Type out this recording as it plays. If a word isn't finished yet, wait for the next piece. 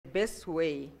best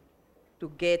way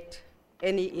to get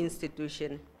any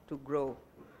institution to grow.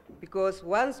 Because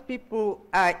once people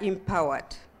are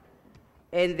empowered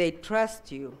and they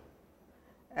trust you,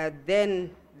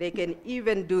 then they can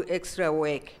even do extra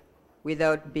work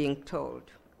without being told.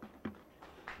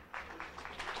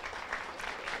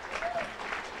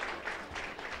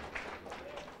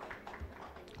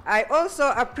 I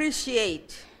also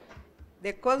appreciate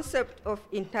the concept of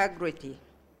integrity.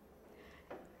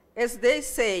 As they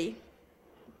say,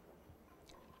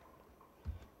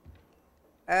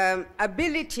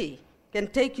 ability can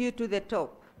take you to the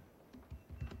top,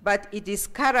 but it is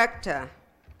character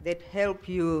that helps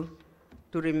you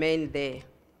to remain there.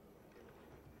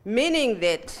 Meaning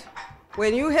that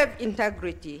when you have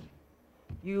integrity,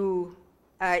 you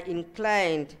are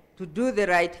inclined to do the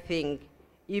right thing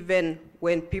even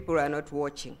when people are not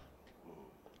watching.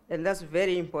 And that's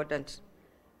very important,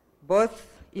 both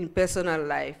in personal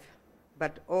life,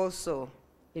 but also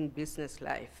in business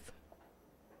life.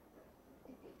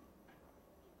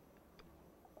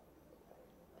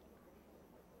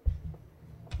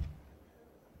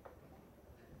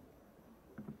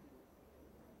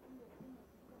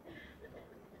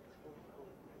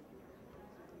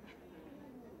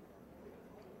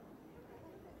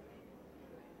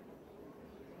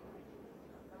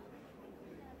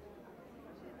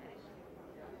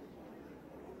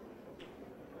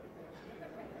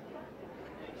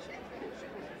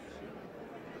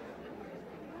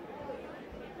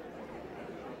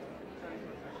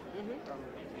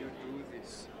 You do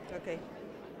this. Okay.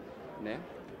 Then,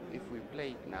 if we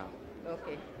play it now.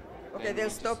 Okay. Okay, they'll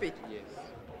stop it. Yes.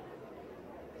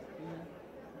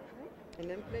 And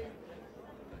then play.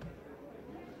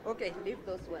 Okay, leave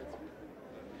those ones.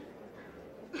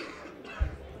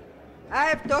 I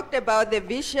have talked about the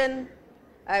vision.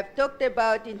 I've talked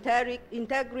about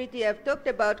integrity. I've talked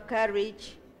about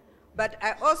courage. But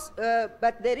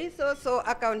there is also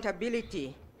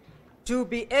accountability to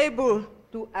be able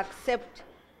to accept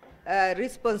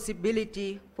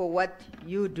responsibility for what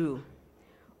you do.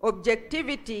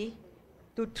 Objectivity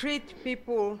to treat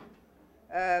people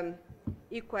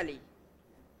equally.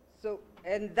 So,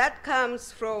 and that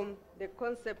comes from the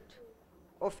concept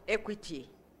of equity,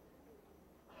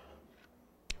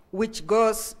 which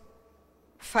goes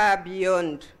far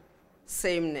beyond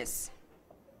sameness.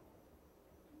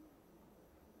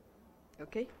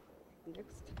 Okay,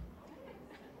 next.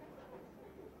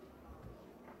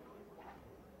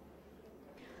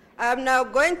 I'm now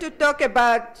going to talk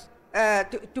about,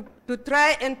 to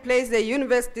try and place the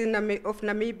University of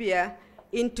Namibia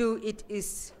into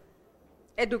its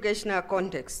educational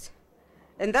context.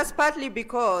 And that's partly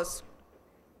because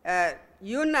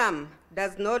UNAM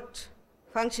does not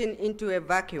function into a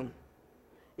vacuum.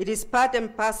 It is part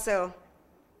and parcel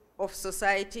of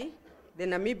society, the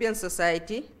Namibian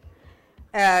society.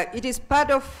 It is part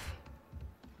of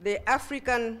the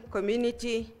African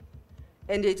community,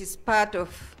 and it is part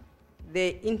of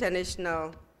the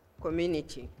international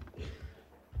community.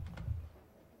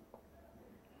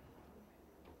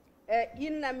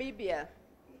 In Namibia,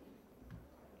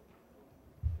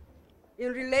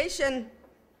 in relation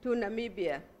to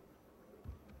Namibia,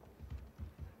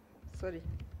 sorry,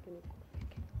 can you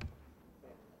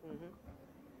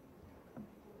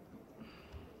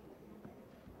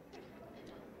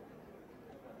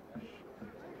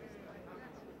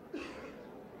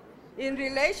In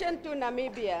relation to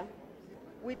Namibia,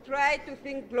 we try to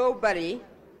think globally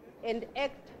and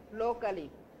act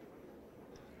locally.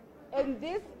 And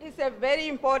this is a very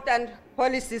important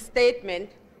policy statement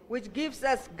which gives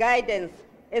us guidance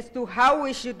as to how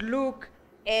we should look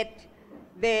at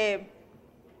the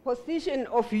position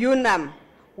of UNAM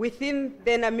within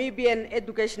the Namibian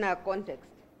educational context.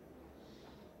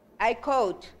 I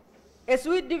quote, "As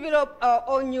we develop our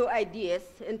own new ideas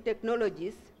and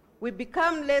technologies, we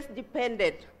become less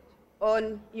dependent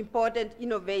on important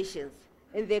innovations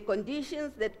and the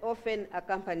conditions that often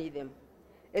accompany them.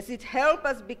 As it helps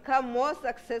us become more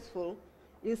successful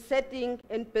in setting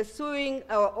and pursuing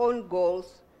our own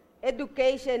goals,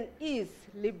 education is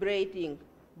liberating,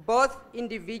 both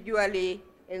individually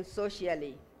and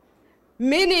socially."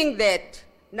 Meaning that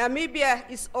Namibia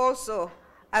is also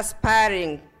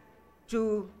aspiring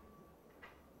to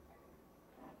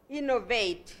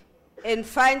innovate and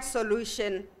find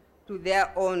solutions to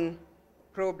their own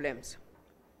problems.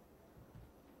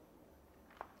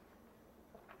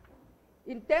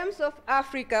 In terms of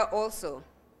Africa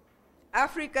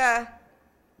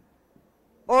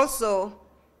also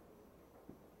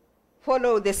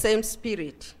follow the same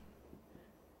spirit.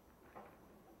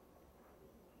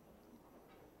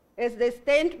 As the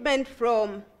statement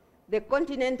from the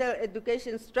Continental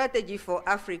Education Strategy for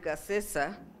Africa,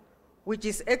 CESA, which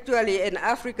is actually an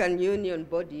African Union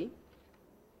body,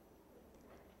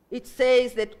 it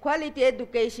says that quality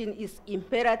education is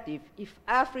imperative if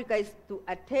Africa is to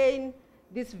attain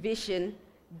this vision,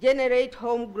 generate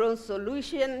homegrown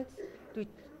solutions to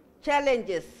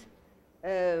challenges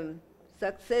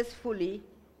successfully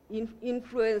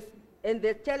influence, and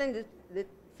the challenges that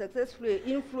successfully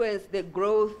influence the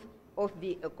growth of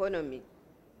the economy.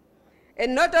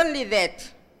 And not only that,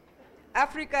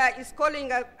 Africa is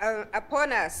calling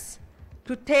upon us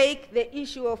to take the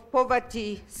issue of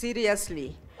poverty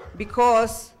seriously,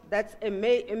 because that's a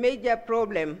major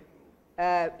problem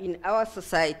in our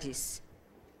societies.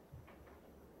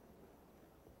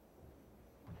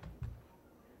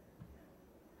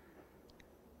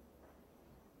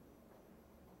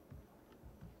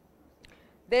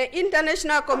 The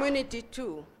international community,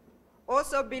 too,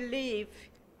 also believe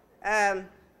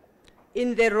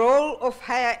in the role of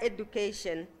higher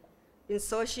education in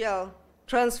social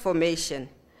transformation.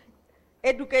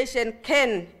 Education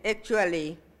can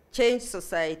actually change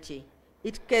society.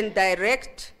 It can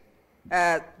direct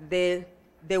the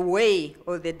way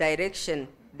or the direction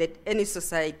that any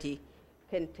society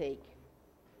can take.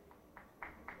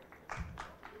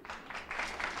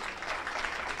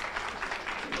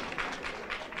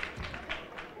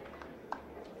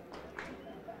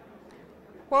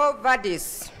 Quo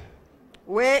vadis,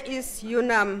 where is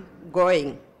UNAM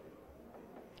going?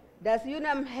 Does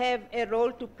UNAM have a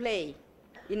role to play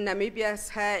in Namibia's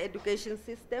higher education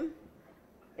system?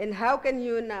 And how can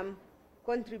UNAM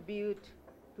contribute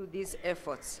to these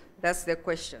efforts? That's the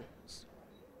question.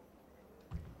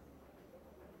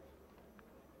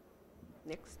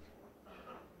 Next.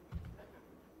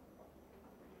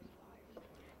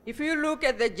 If you look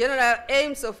at the general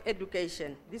aims of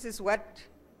education, this is what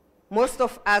most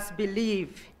of us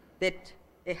believe that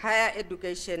a higher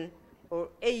education or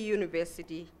a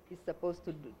university is supposed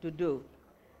to do.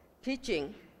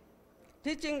 Teaching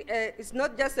is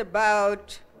not just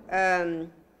about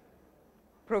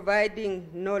providing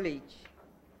knowledge,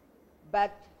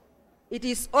 but it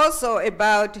is also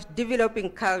about developing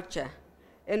culture.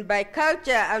 And by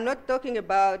culture, I'm not talking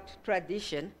about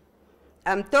tradition.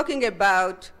 I'm talking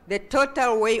about the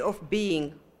total way of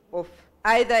being of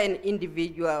either an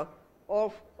individual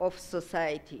or of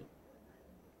society.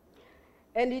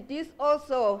 And it is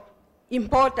also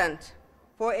important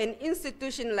for an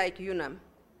institution like UNAM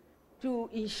to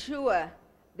ensure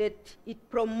that it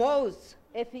promotes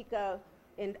ethical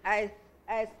and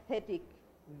aesthetic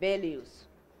values.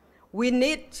 We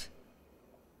need,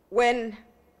 when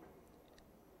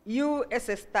you as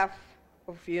a staff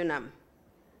of UNAM,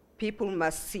 people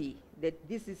must see that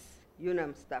this is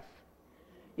UNAM staff.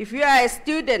 If you are a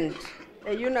student,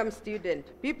 a UNAM student,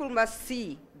 people must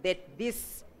see that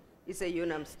this is a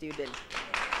UNAM student.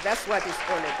 That's what it's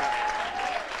all about.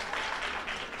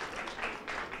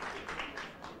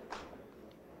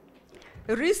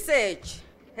 Research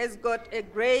has got a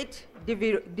great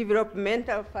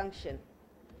developmental function,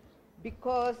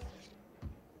 because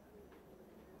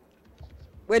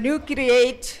when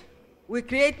we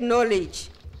create knowledge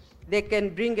that can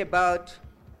bring about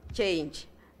change,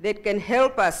 that can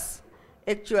help us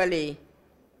actually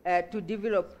to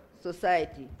develop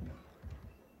society.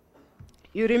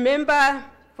 You remember,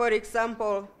 for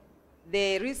example,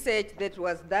 the research that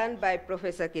was done by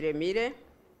Professor Kiremire,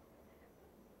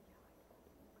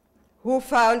 who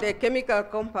found a chemical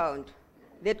compound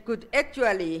that could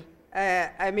actually,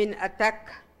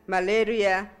 attack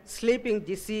malaria, sleeping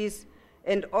disease,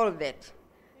 and all that.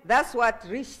 That's what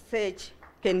research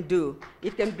can do.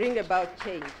 It can bring about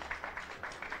change.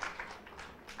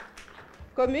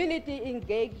 Community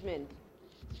engagement.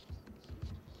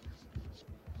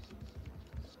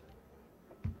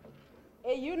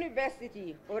 A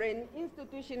university or an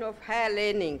institution of higher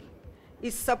learning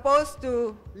is supposed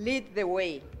to lead the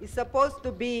way. It's supposed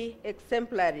to be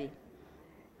exemplary.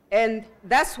 And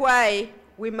that's why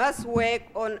we must work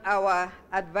on our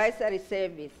advisory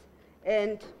service.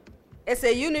 And as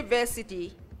a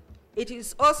university, it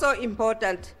is also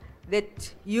important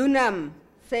that UNAM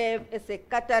serve as a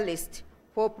catalyst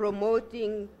for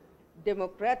promoting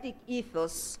democratic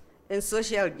ethos and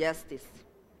social justice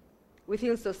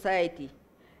within society.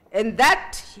 And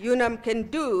that UNAM can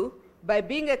do by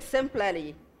being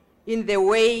exemplary in the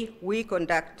way we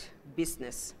conduct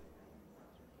business.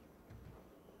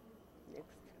 Next.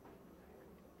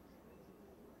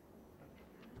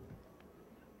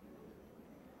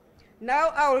 Now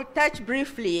I will touch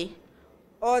briefly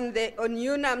on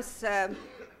UNAM's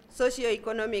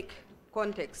socio-economic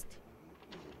context.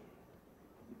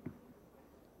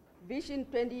 Vision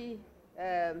 20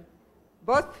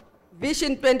 both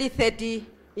Vision 2030,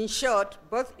 in short,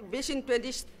 both Vision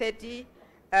 2030,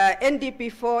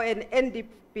 NDP4 and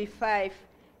NDP5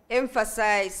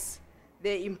 emphasize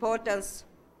the importance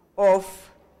of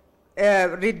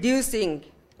reducing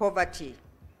poverty.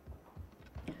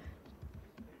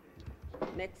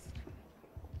 Next.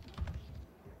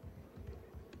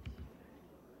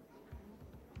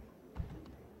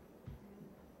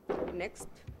 Next.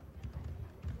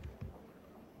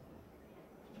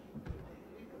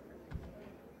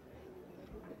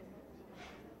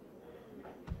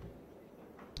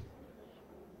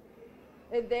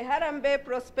 The Harambee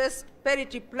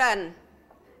Prosperity Plan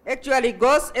actually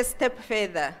goes a step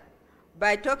further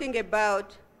by talking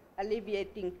about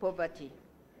alleviating poverty.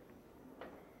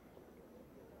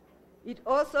 It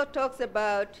also talks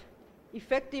about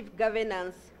effective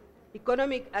governance,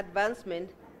 economic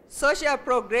advancement. Social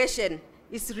progression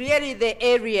is really the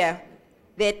area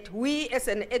that we as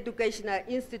an educational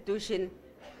institution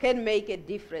can make a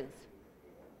difference.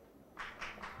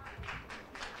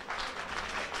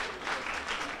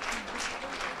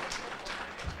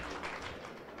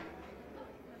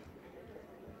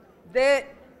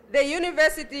 The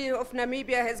University of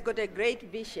Namibia has got a great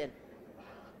vision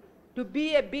to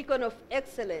be a beacon of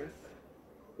excellence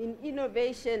in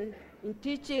innovation, in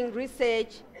teaching,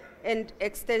 research, and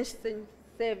extension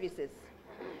services.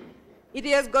 It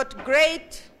has got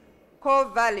great core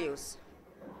values,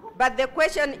 but the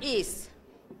question is,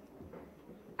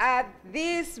 are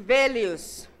these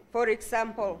values, for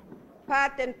example,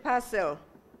 part and parcel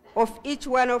of each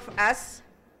one of us?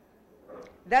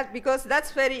 Because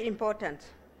that's very important.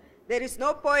 There is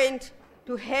no point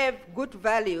to have good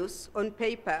values on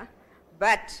paper,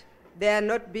 but they are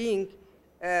not being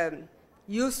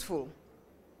useful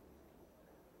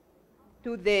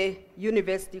to the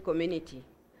university community.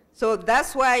 So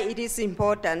that's why it is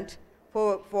important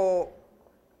for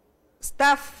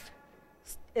staff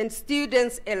and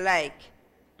students alike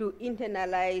to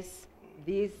internalize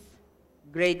these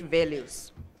great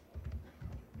values.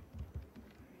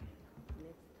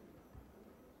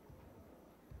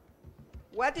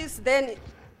 What is then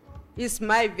is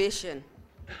my vision?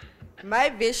 My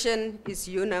vision is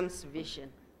UNAM's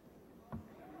vision.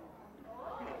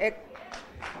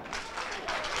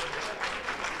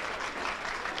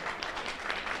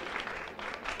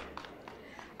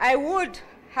 I would,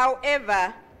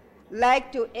 however,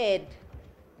 like to add,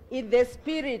 in the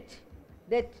spirit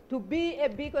that to be a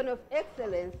beacon of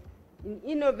excellence in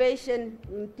innovation,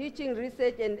 in teaching,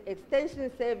 research, and extension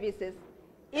services,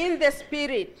 in the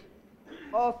spirit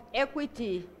of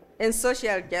equity and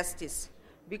social justice,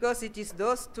 because it is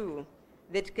those two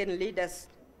that can lead us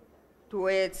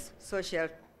towards social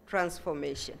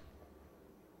transformation.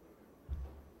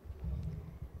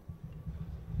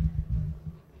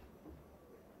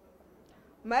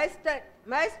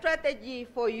 My strategy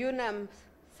for UNAM's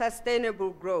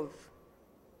sustainable growth.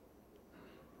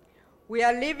 We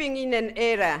are living in an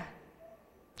era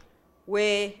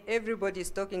where everybody is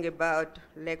talking about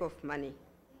lack of money.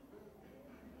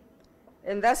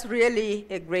 And that's really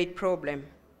a great problem.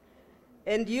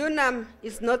 And UNAM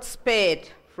is not spared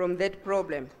from that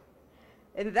problem.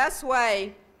 And that's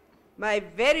why my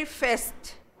very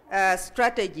first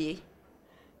strategy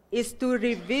is to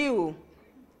review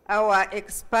our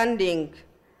expanding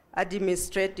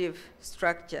administrative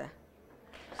structure.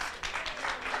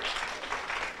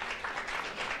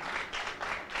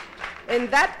 And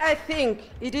that, I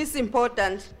think, it is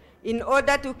important in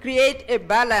order to create a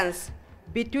balance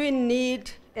between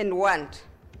need and want.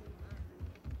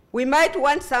 We might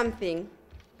want something,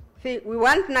 we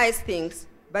want nice things,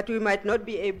 but we might not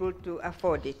be able to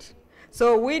afford it.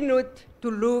 So we need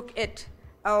to look at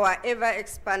our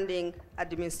ever-expanding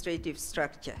administrative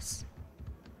structures.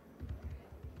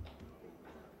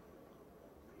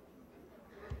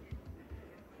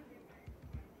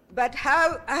 But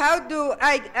how do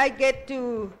I get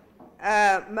to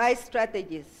my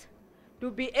strategies?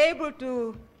 To be able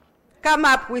to come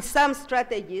up with some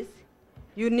strategies,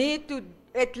 you need to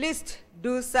at least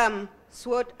do some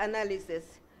SWOT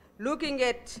analysis, looking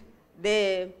at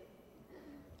the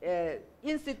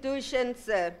institution's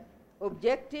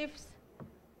objectives,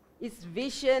 its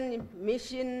vision,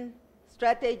 mission,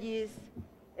 strategies,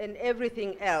 and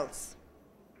everything else.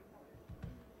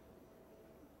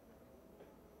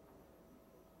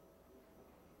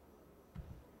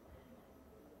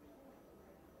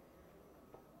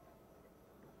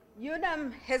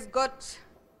 UNAM has got,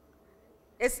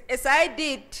 as I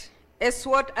did a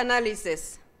SWOT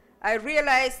analysis, I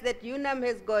realized that UNAM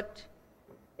has got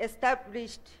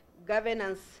established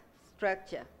governance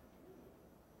structure.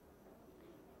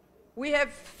 We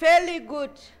have fairly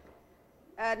good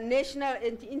national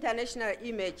and international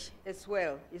image as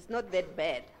well. It's not that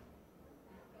bad.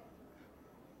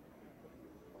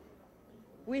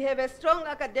 We have a strong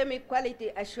academic quality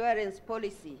assurance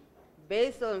policy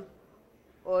based on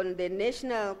the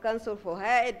National Council for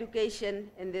Higher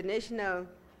Education and the National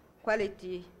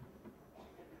Quality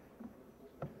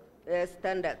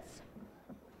Standards.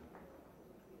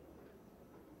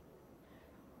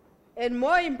 And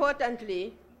more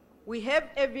importantly, we have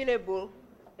available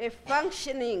a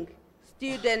functioning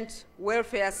student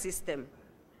welfare system.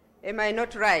 Am I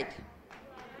not right?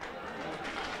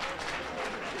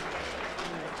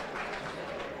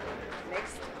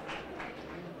 Next.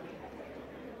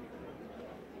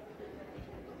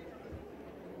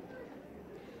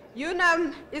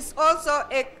 UNAM is also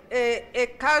a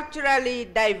culturally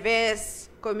diverse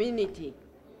community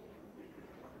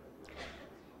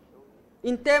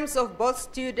in terms of both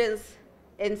students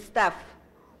and staff.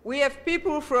 We have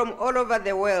people from all over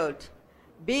the world,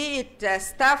 be it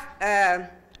staff,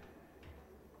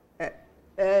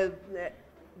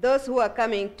 those who are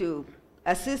coming to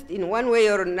assist in one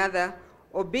way or another,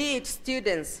 or be it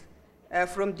students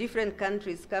from different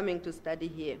countries coming to study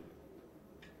here.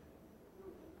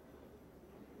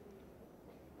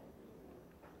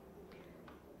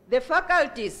 The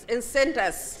faculties and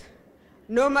centers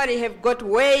normally have got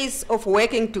ways of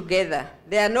working together.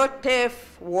 There are not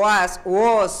turf wars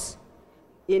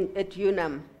at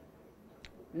UNAM,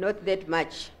 not that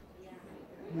much.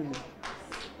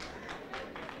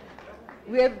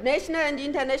 We have national and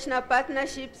international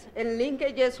partnerships and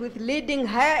linkages with leading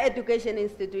higher education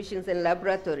institutions and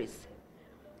laboratories.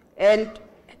 And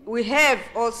we have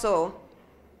also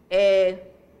a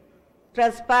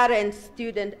transparent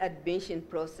student admission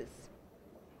process.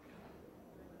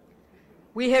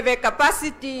 We have a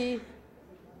capacity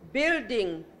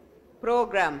building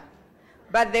program,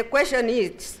 but the question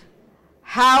is,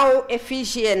 how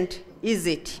efficient is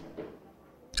it?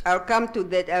 I'll come to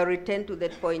that, I'll return to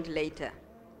that point later.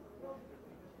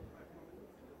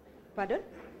 Pardon?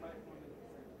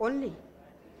 Only?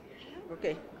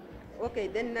 Okay. Okay,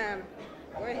 then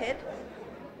go ahead.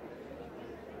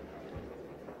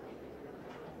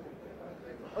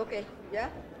 Okay, yeah,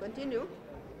 continue.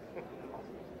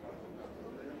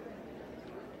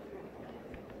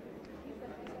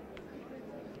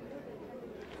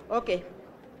 Okay.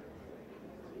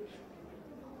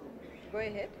 Go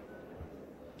ahead.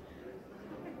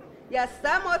 Yeah,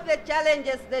 some of the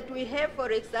challenges that we have,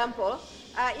 for example,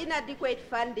 are inadequate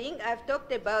funding. I've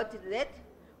talked about that.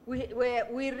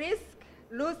 We risk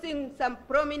losing some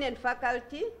prominent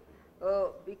faculty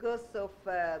because of,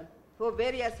 for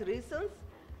various reasons.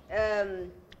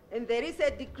 And there is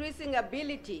a decreasing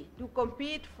ability to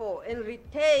compete for and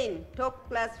retain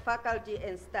top-class faculty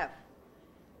and staff.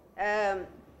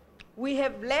 We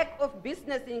have lack of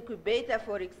business incubator,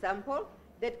 for example,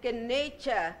 that can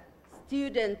nurture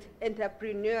student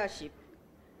entrepreneurship.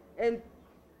 And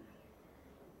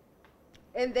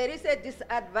there is a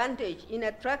disadvantage in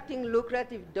attracting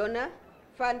lucrative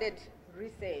donor-funded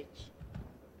research.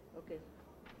 Okay.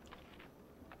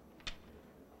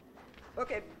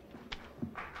 Okay.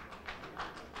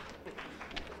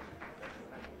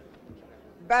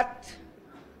 But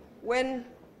when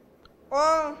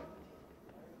all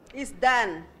is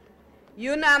done,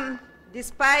 UNAM,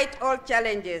 despite all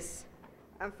challenges,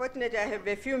 unfortunately I have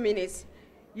a few minutes,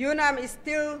 UNAM is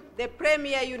still the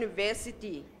premier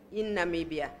university in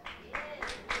Namibia.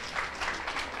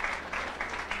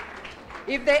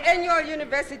 If the annual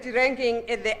university ranking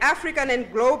at the African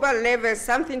and global level is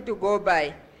something to go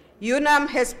by, UNAM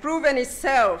has proven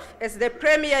itself as the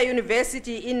premier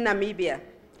university in Namibia.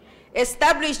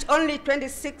 Established only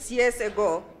 26 years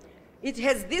ago, it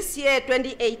has this year,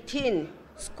 2018,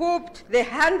 scooped the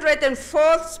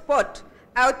 104th spot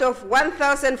out of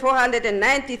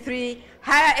 1,493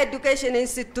 higher education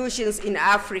institutions in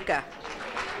Africa.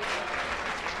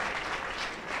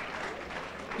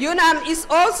 UNAM is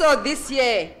also this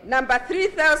year number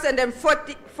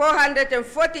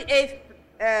 3,448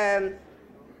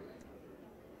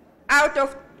 out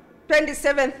of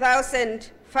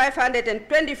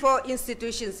 27,524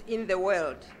 institutions in the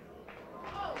world.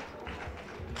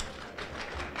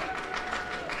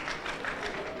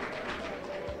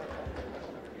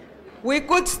 We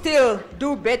could still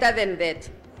do better than that.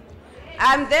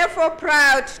 I'm therefore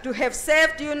proud to have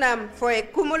served UNAM for a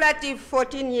cumulative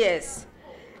 14 years,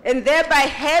 and thereby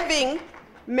having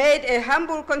made a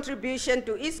humble contribution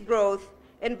to its growth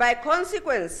and by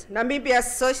consequence,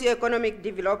 Namibia's socio-economic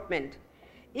development.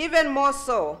 Even more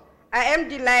so, I am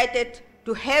delighted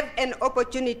to have an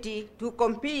opportunity to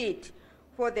compete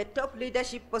for the top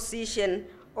leadership position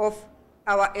of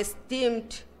our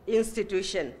esteemed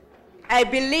institution. I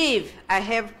believe I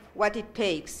have what it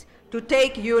takes to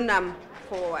take UNAM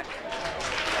forward.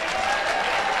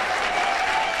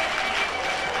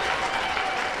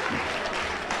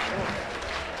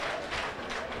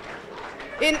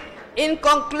 In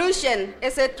conclusion,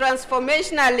 as a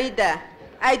transformational leader,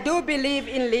 I do believe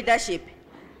in leadership.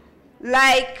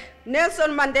 Like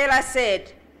Nelson Mandela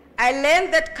said, I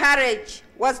learned that courage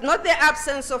was not the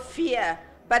absence of fear,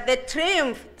 but the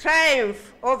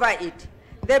triumph over it.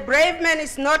 The brave man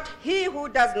is not he who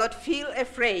does not feel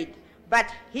afraid, but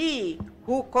he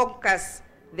who conquers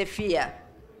the fear.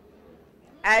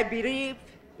 I believe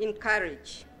in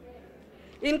courage.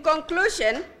 In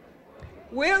conclusion,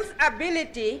 will's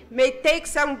ability may take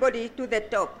somebody to the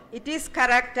top. It is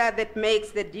character that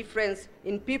makes the difference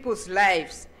in people's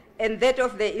lives and that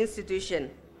of the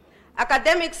institution.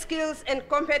 Academic skills and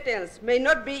competence may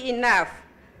not be enough.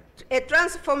 A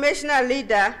transformational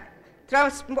leader,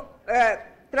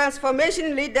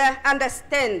 transformation leader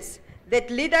understands that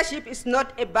leadership is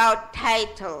not about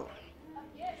title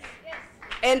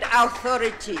and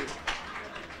authority,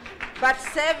 but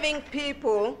serving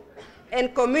people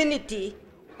and community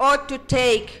ought to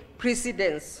take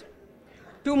precedence.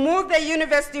 To move the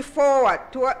university forward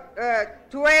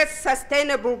towards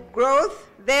sustainable growth,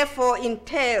 therefore,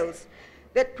 entails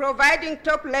that providing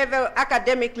top-level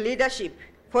academic leadership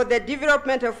for the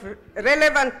development of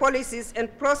relevant policies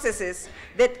and processes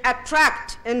that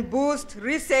attract and boost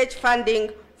research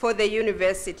funding for the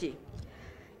university.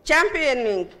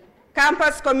 Championing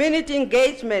campus community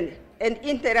engagement and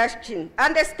interaction,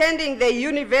 understanding the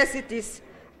university's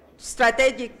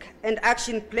strategic and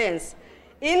action plans,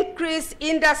 increase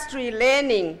industry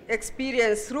learning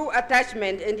experience through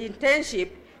attachment and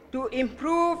internship to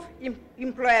improve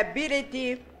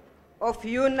employability of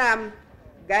UNAM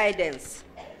guidance.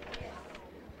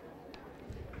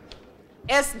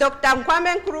 As Dr.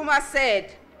 Kwame Nkrumah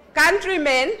said,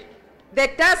 countrymen, the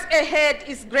task ahead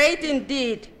is great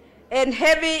indeed, and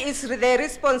heavy is the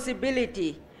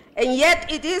responsibility, and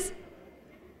yet it is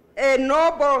a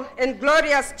noble and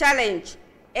glorious challenge,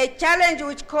 a challenge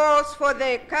which calls for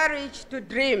the courage to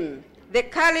dream, the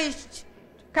courage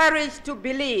to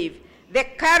believe, the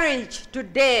courage to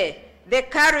dare, the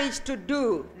courage to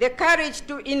do, the courage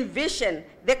to envision,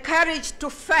 the courage to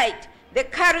fight, the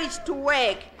courage to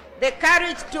work, the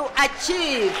courage to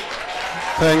achieve.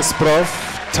 Thanks, Prof.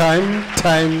 Time.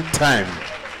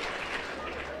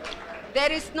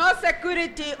 There is no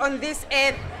security on this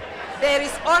earth. There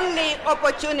is only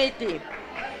opportunity.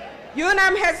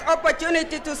 UNAM has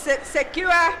opportunity to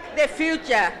secure the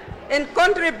future and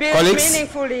contribute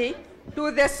meaningfully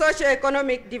to the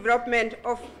socio-economic development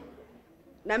of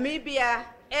Namibia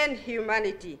and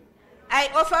humanity. I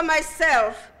offer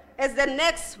myself as the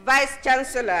next Vice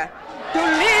Chancellor to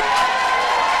lead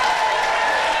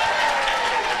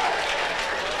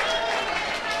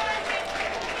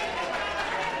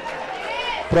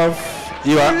Prof,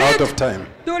 you are out of time.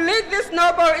 To lead this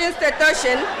noble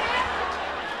institution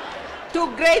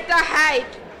to greater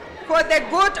height for the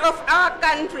good of our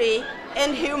country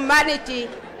and humanity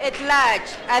at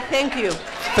large. I thank you.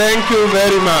 Thank you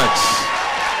very much.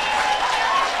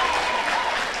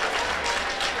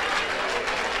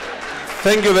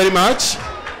 Thank you very much.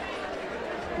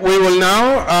 We will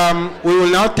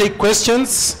now take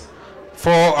questions for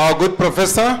our good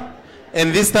professor.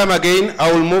 And this time again,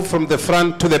 I will move from the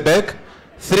front to the back.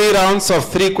 3 rounds of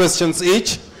 3 questions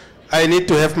each. I need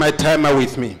to have my timer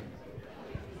with me.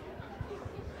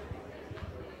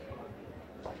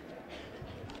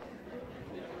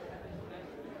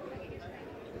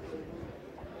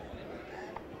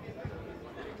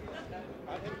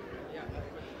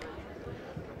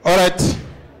 All right.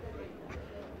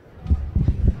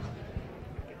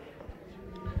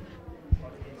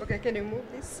 Okay, can you move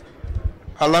this?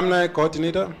 Alumni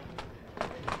coordinator.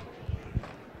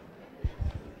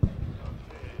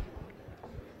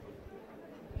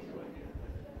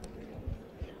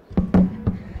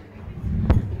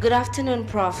 Good afternoon,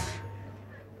 Prof.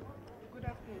 Good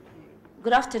afternoon.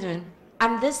 Good afternoon.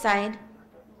 I'm this side.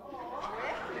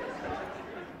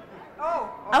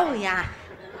 Oh, yeah.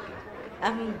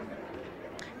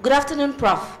 Good afternoon,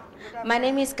 Prof. My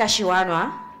name is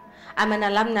Kashiwanwa. I'm an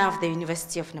alumna of the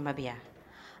University of Namibia.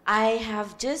 I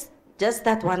have just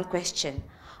that one question.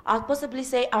 I'll possibly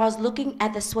say I was looking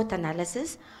at the SWOT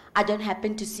analysis. I don't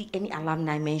happen to see any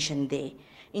alumni mentioned there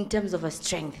in terms of a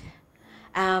strength.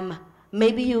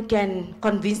 Maybe you can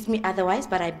convince me otherwise,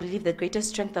 but I believe the greatest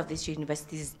strength of this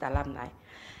university is the alumni.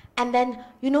 And then,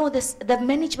 you know, the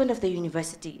management of the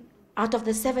university, out of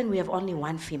the 7, we have only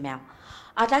 1 female.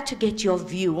 I'd like to get your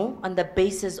view on the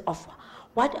basis of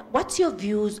what's your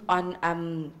views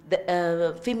on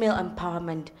the female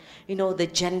empowerment, you know, the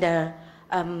gender.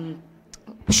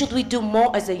 Should we do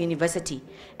more as a university?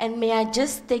 And may I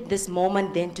just take this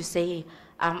moment then to say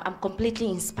I'm completely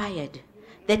inspired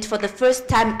that for the first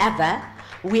time ever,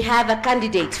 we have a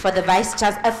candidate for the Vice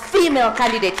Chancellor, a female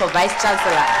candidate for Vice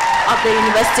Chancellor of the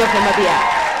University of Namibia.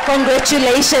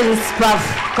 Congratulations, Prof.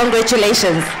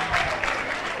 Congratulations.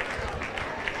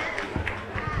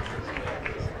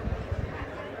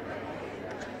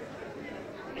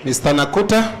 Mr.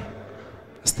 Nakuta,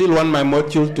 still want my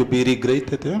module to be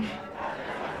regraded. Eh?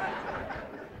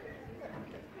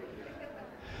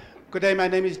 Good day, my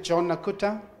name is John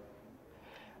Nakuta.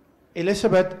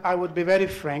 Elizabeth, I would be very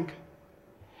frank,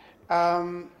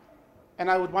 and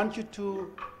I would want you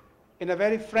to, in a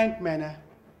very frank manner,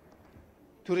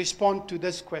 to respond to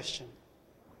this question.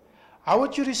 How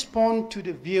would you respond to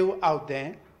the view out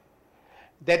there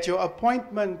that your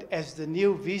appointment as the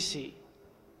new VC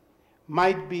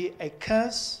might be a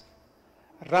curse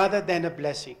rather than a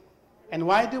blessing? And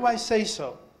why do I say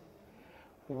so?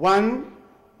 One,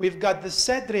 we've got the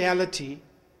sad reality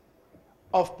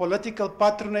of political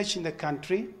patronage in the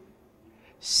country.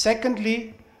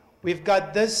 Secondly, we've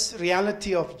got this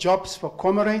reality of jobs for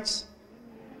comrades.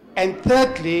 And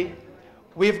thirdly,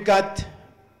 we've got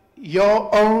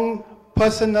your own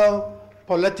personal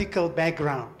political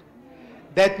background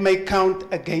that may count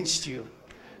against you.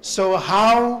 So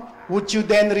how would you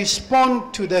then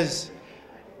respond to this?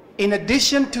 In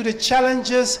addition to the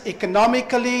challenges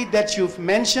economically that you've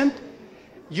mentioned,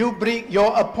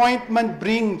 your appointment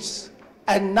brings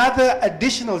another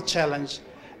additional challenge,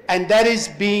 and that is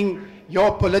being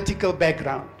your political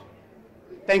background.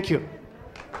 Thank you.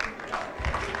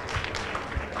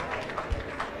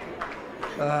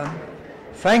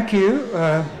 Thank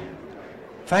you.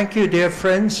 Thank you, dear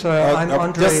friends. I'm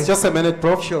Andre. Just a minute,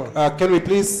 Prof. Sure. Can we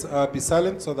please be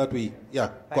silent so that we, go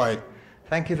ahead.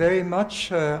 Thank you very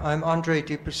much. I'm Andre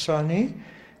Dipasani.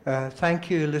 Thank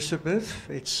you, Elizabeth.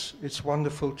 It's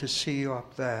wonderful to see you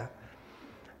up there.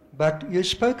 But you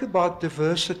spoke about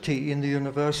diversity in the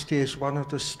university as one of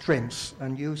the strengths,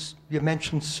 and you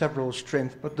mentioned several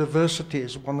strengths, but diversity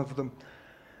is one of them.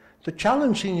 The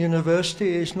challenge in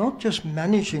university is not just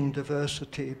managing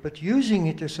diversity, but using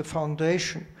it as a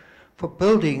foundation for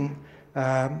building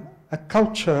a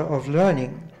culture of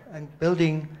learning and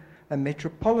building a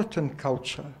metropolitan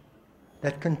culture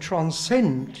that can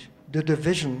transcend the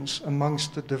divisions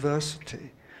amongst the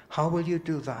diversity. How will you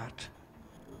do that?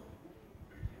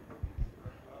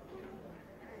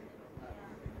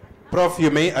 Prof,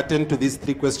 you may attend to these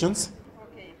three questions.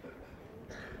 Okay.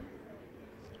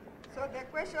 So the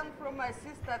question from my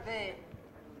sister there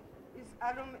is,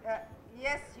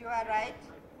 yes, you are right.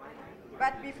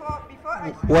 But before I...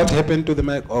 What happened to the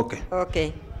mic? Okay.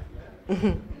 Okay.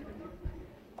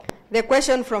 The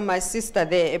question from my sister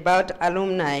there about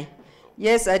alumni.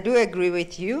 Yes, I do agree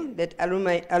with you that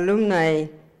alumni,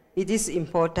 it is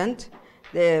important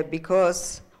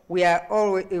because we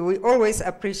always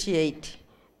appreciate,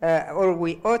 or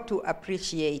we ought to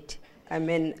appreciate,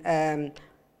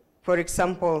 for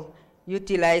example,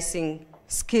 utilizing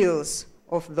skills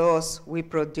of those we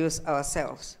produce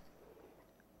ourselves.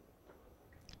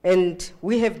 And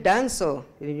we have done so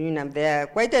in UNAM. There are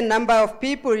quite a number of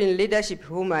people in leadership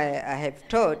whom I have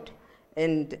taught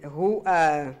and who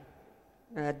are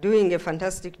doing a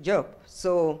fantastic job.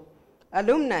 So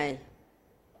alumni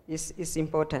is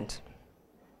important.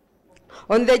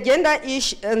 On the gender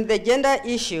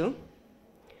issue,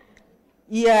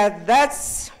 yeah,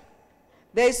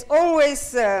 there's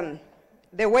always, the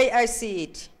way I see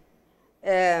it,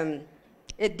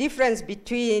 a difference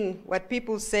between what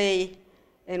people say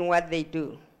and what they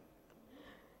do.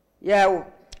 Yeah,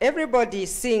 everybody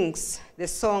sings the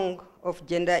song of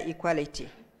gender equality.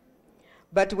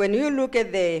 But when you look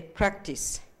at the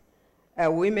practice,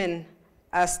 women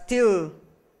are still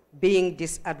being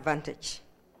disadvantaged.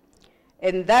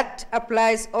 And that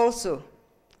applies also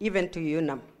even to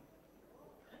UNAM.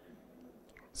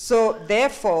 So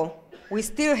therefore, we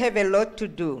still have a lot to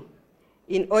do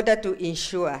in order to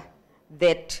ensure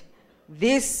that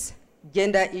this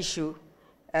gender issue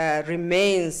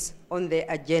remains on the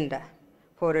agenda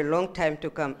for a long time to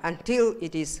come until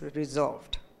it is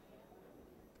resolved.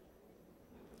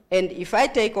 And if I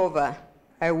take over,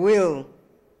 I will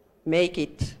make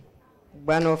it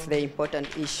one of the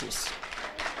important issues.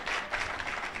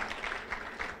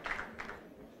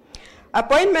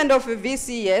 Appointment of a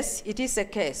VC, yes, it is a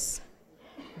case,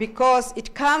 because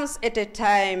it comes at a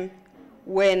time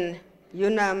when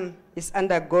UNAM is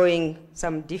undergoing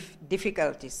some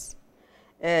difficulties.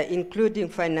 including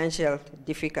financial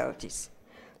difficulties.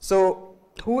 So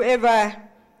whoever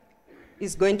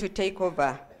is going to take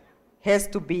over has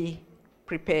to be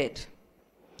prepared.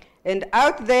 And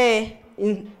out there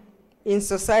in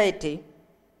society,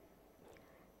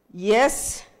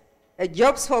 yes,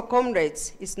 Jobs for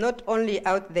Comrades is not only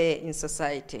out there in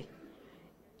society.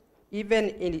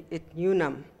 Even at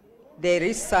UNAM, there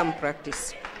is some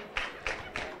practice.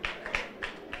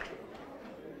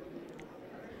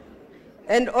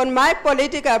 And on my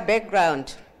political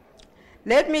background,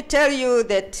 let me tell you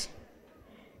that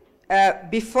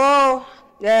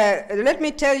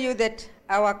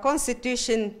our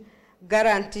Constitution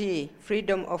guarantees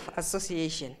freedom of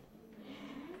association.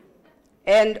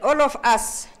 And all of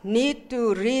us need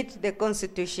to read the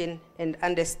Constitution and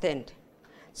understand.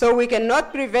 So we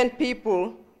cannot prevent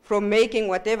people from making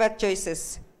whatever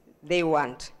choices they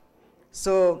want.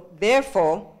 So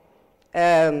therefore,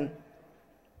 the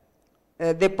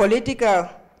political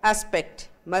aspect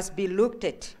must be looked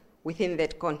at within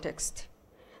that context,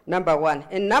 number one.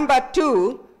 And number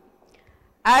two,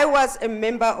 I was a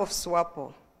member of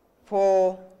SWAPO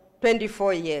for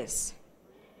 24 years.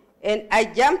 And I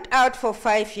jumped out for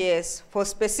 5 years for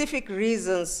specific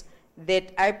reasons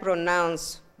that I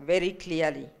pronounce very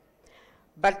clearly.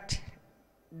 But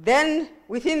then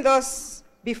within those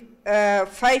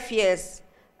 5 years,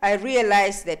 I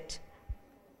realized that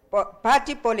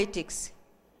party politics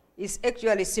is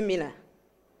actually similar,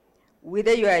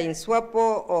 whether you are in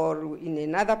SWAPO or in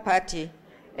another party,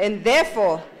 and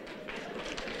therefore,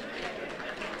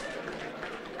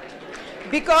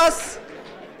 because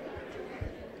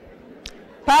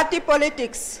party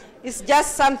politics is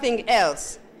just something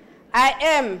else. I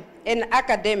am an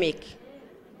academic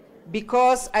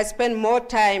because I spend more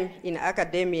time in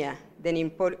academia than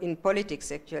in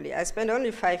politics, actually. I spent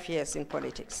only 5 years in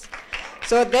politics.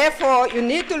 So therefore, you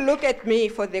need to look at me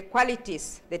for the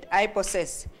qualities that I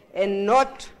possess and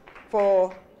not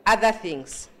for other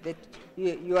things that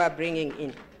you are bringing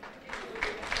in.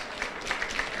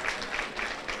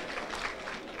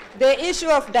 The issue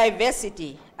of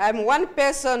diversity. I'm one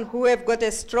person who have got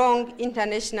a strong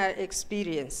international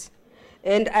experience,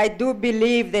 and I do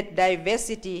believe that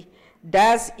diversity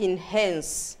does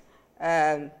enhance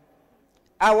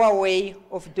our way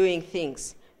of doing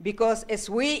things, because as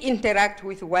we interact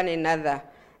with one another,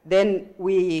 then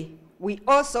we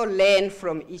also learn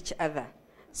from each other.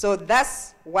 So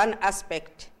that's one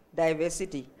aspect,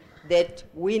 diversity, that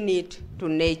we need to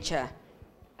nurture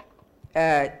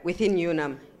within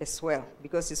UNAM as well,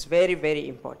 because it's very, very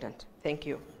important. Thank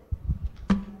you.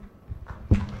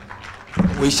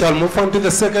 We shall move on to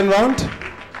the second round.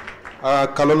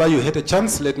 Kalola, you had a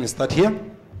chance. Let me start here.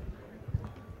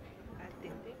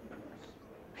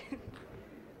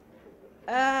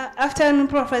 Afternoon,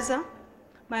 Professor.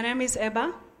 My name is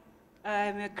Eba.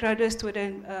 I'm a graduate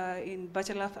student in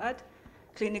Bachelor of Art,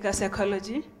 Clinical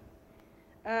Psychology.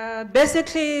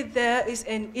 Basically, there is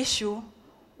an issue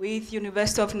with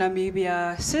University of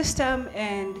Namibia system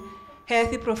and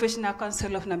Healthy Professional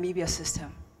Council of Namibia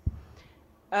system.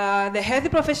 The Healthy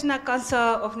Professional Council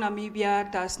of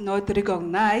Namibia does not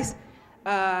recognize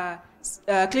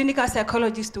clinical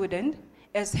psychology students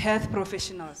as health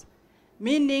professionals,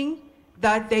 meaning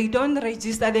that they don't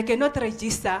register, they cannot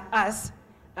register us,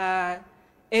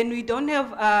 and we don't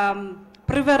have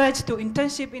privilege to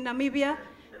internship in Namibia,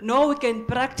 nor we can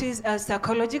practice as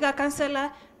psychological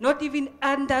counselor, not even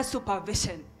under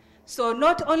supervision. So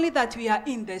not only that we are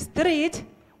in the street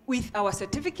with our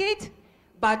certificate,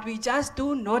 but we just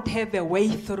do not have a way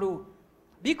through,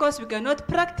 because we cannot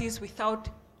practice without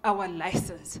our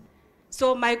license.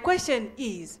 So my question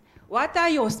is, what are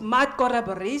your smart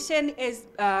collaboration, as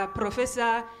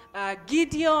Professor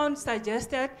Gideon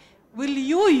suggested, will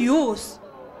you use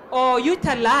or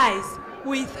utilize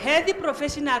with Healthy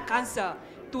Professional Council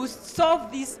to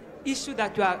solve this issue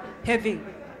that you are having?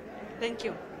 Thank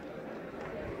you.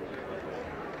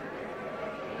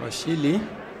 Washili.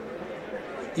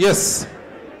 Yes.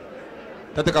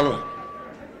 Tate Kalola.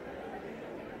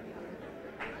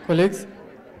 Colleagues.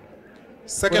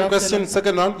 Second question,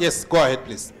 second round. Yes, go ahead,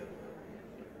 please.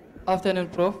 Afternoon,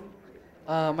 Prof.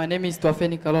 My name is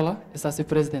Twafeni Kalola, SRC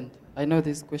President. I know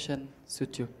this question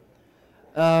suits you.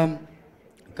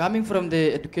 Coming from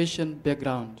the education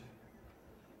background,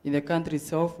 in the country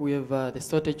itself, we have the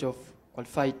shortage of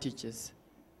qualified teachers.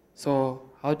 So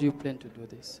how do you plan to do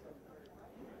this?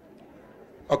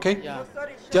 Okay. Yeah.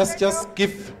 Sorry, Just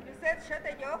give. You said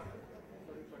shortage of?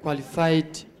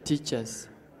 Qualified teachers.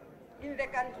 In the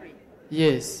country.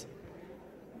 Yes.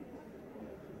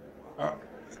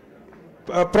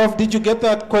 Prof, did you get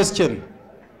that question?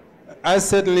 I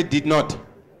certainly did not.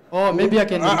 Oh, maybe I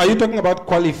can... Are you talking about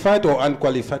qualified or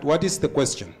unqualified? What is the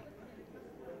question?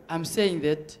 I'm saying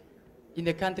that in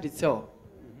the country itself,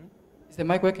 is the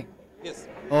mic working? Yes.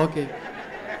 Okay.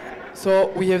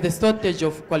 So we have the shortage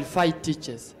of qualified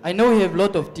teachers. I know we have a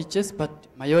lot of teachers, but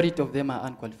majority of them are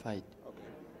unqualified. Okay.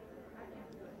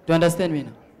 Do you understand me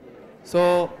now?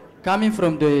 So coming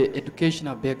from the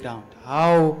educational background,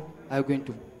 how are you going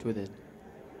to do that?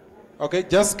 Okay,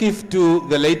 just give to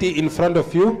the lady in front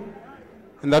of you,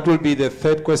 and that will be the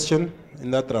third question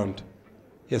in that round.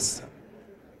 Yes.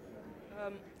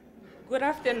 Good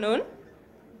afternoon.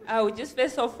 I would just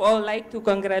first of all like to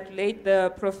congratulate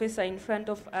the professor in front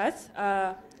of us. I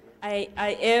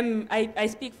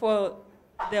speak for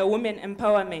the women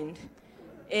empowerment.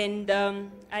 And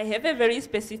I have a very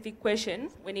specific question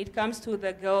when it comes to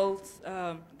the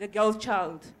girl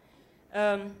child.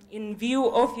 In view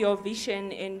of your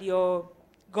vision and your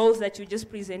goals that you just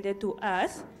presented to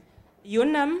us,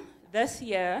 UNAM this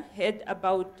year had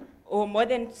about, or more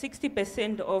than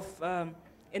 60% of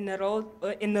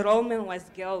enrollment was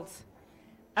girls.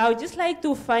 I would just like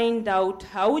to find out,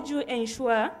 how would you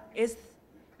ensure, as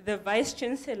the Vice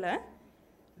Chancellor,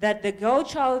 that the girl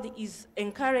child is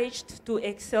encouraged to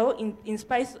excel in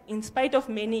spite of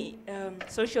many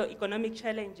socio-economic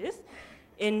challenges,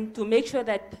 and to make sure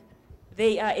that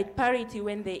they are at parity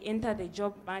when they enter the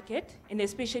job market, and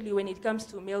especially when it comes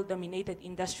to male-dominated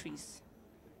industries?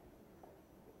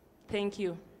 Thank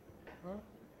you.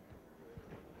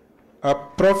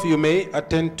 Prof, you may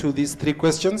attend to these three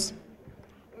questions.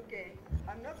 Okay,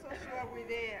 I'm not so sure with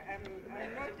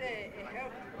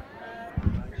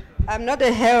I'm not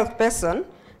a health person,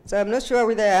 so I'm not sure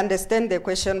whether I understand the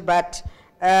question, but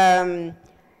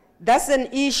that's an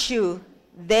issue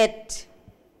that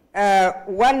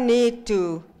one need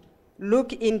to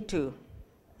look into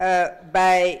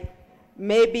by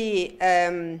maybe,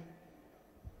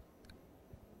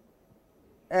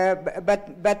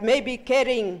 but maybe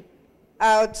carrying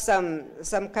out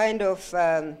some kind of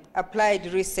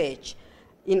applied research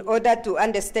in order to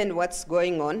understand what's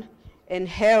going on and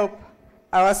help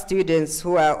our students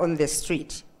who are on the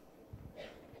street.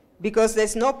 Because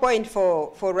there's no point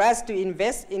for us to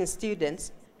invest in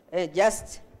students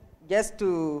just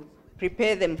to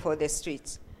prepare them for the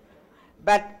streets.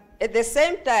 But at the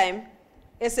same time,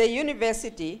 as a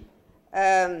university,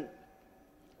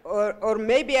 or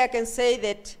maybe I can say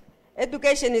that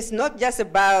education is not just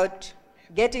about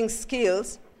getting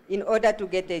skills in order to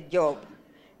get a job.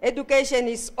 Education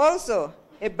is also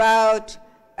about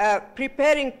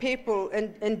preparing people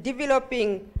and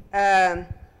developing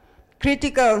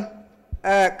critical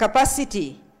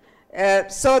capacity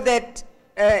so that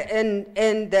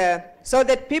so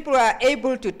that people are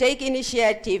able to take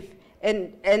initiative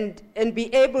and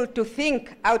be able to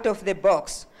think out of the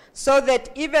box, so that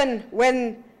even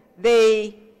when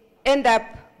they end up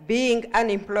being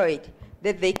unemployed,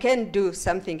 that they can do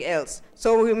something else.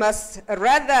 So we must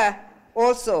rather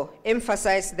also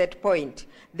emphasize that point.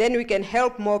 Then we can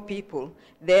help more people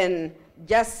than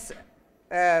just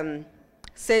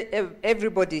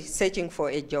everybody searching for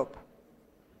a job.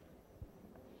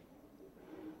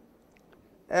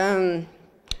 The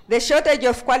shortage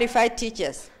of qualified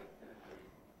teachers.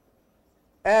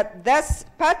 That's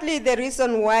partly the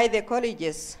reason why the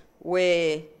colleges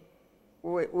were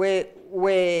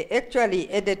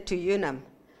actually added to UNAM,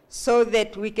 so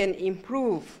that we can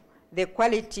improve the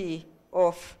quality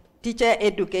of teacher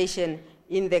education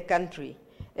in the country.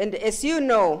 And as you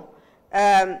know,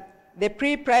 the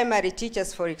pre-primary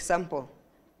teachers, for example,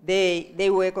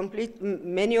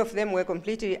 many of them were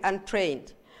completely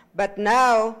untrained. But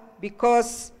now,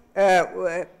 because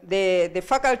the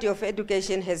Faculty of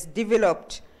Education has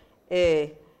developed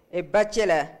a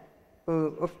Bachelor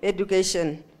of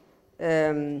Education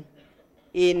in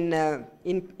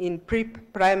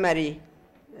pre-primary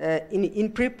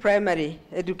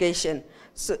education.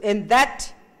 So, and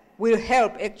that will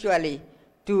help actually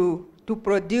to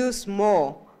produce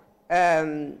more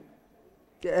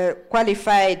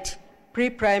qualified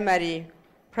pre-primary,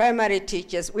 primary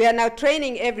teachers. We are now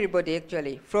training everybody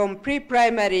actually, from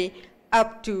pre-primary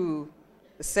up to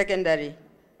secondary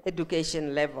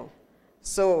education level.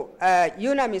 So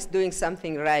UNAM is doing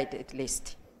something right, at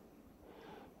least.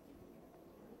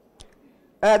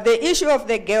 The issue of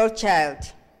the girl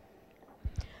child.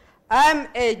 I'm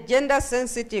a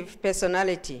gender-sensitive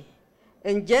personality,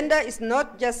 and gender is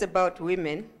not just about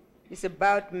women, it's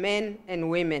about men and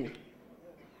women.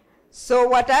 So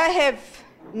what I have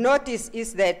noticed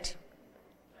is that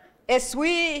as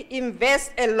we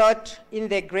invest a lot in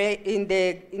the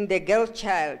girl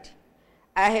child,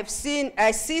 I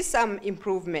see some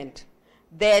improvement,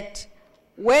 that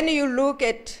when you look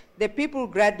at the people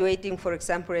graduating, for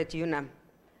example, at UNAM,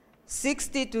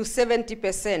 60 to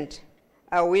 70%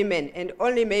 are women and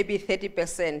only maybe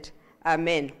 30% are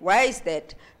men. Why is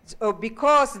that? So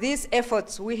because these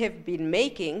efforts we have been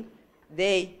making,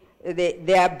 they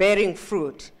are bearing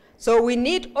fruit. So we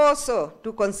need also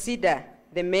to consider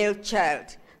the male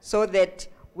child so that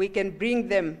we can bring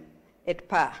them at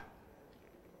par.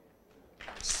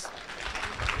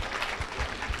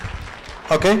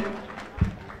 Okay,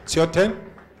 it's your turn.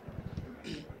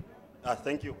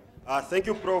 Thank you. Thank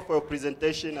you, Prof, for your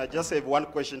presentation. I just have one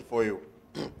question for you.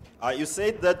 You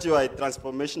said that you are a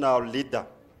transformational leader,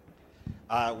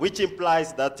 which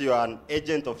implies that you are an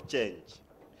agent of change.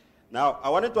 Now, I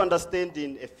wanted to understand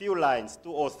in a few lines,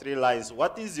 2 or 3 lines,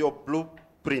 what is your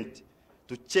blueprint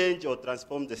to change or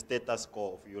transform the status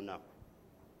quo of UNAM?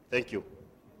 Thank you.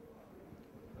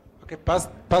 Okay, pass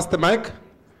the mic.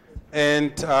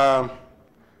 And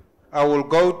I will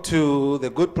go to the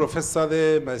good professor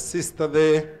there, my sister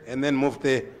there, and then move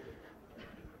there.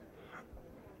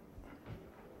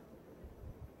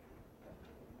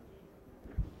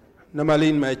 Normally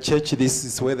in my church, this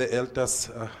is where the elders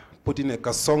put in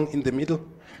a song in the middle.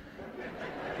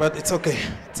 But it's okay,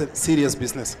 it's a serious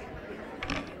business.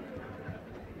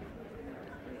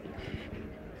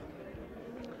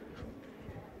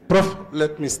 Prof,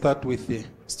 let me start with the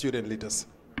student leaders.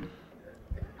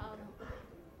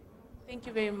 Thank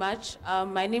you very much.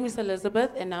 My name is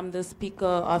Elizabeth, and I'm the Speaker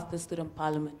of the Student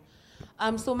Parliament.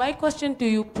 So my question to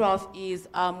you, Prof, is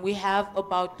we have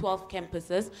about 12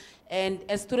 campuses, and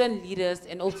as student leaders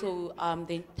and also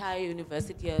the entire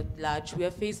university at large, we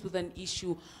are faced with an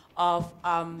issue of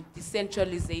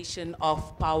decentralization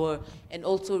of power and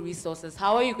also resources.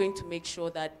 How are you going to make sure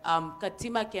that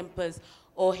Katima campus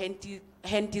or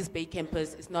Henties Bay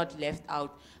campus is not left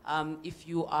out if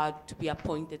you are to be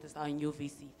appointed as our new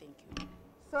VC? Thank you.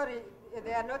 Sorry,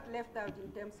 they are not left out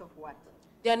in terms of what?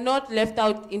 They are not left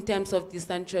out in terms of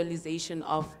decentralization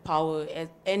of power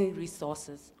and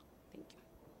resources. Thank you.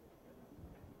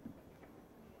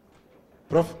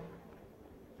 Prof?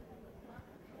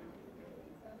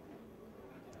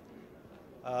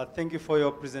 Thank you for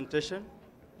your presentation.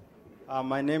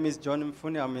 My name is John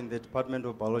Mfuni. I'm in the Department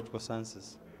of Biological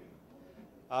Sciences.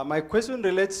 My question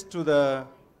relates to the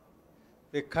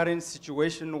current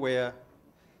situation where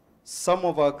some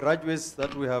of our graduates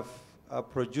that we have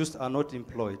produced are not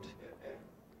employed,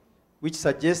 which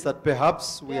suggests that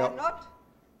perhaps we are not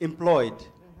employed,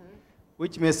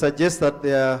 which may suggest that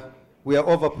we are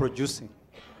overproducing.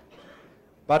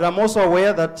 But I'm also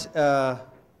aware that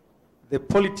the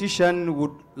politician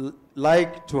would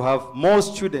like to have more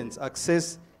students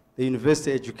access the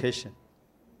university education.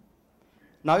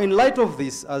 Now, in light of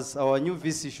this, as our new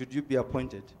VC, should you be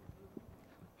appointed,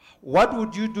 what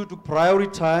would you do to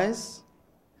prioritize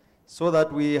so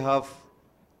that we have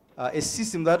a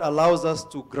system that allows us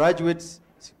to graduate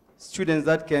students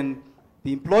that can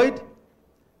be employed,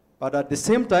 but at the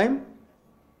same time,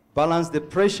 balance the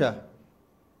pressure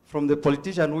from the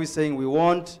politician who is saying we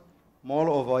want more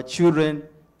of our children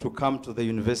to come to the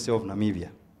University of Namibia?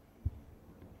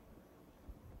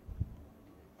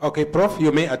 Okay, Prof,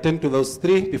 you may attend to those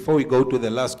 3 before we go to the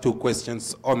last 2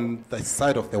 questions on the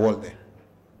side of the wall there.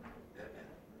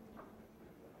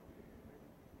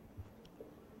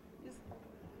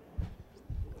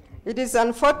 It is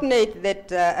unfortunate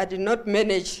that I did not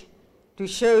manage to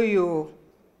show you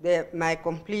my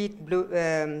complete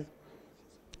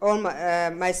all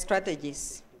my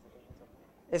strategies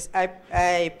as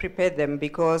I prepared them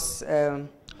because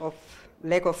of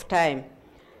lack of time.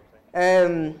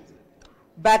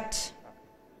 But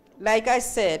like I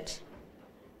said,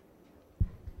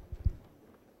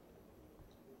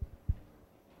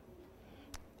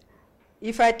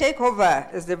 if I take over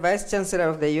as the Vice Chancellor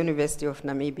of the University of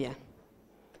Namibia,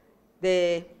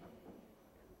 the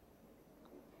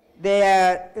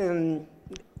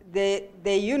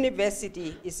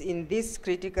university is in this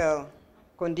critical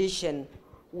condition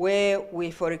where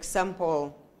we, for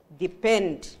example,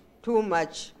 depend too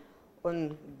much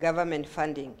on government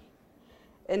funding.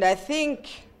 And I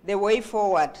think the way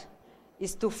forward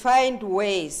is to find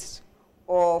ways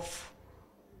of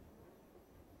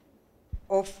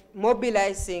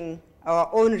mobilizing our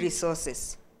own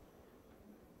resources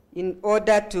in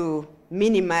order to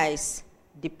minimize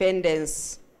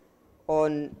dependence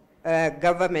on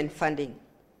government funding.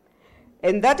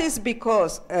 And that is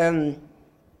because, and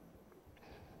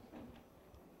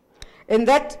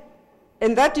that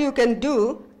you can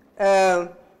do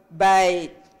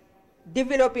by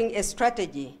developing a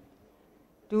strategy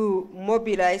to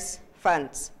mobilize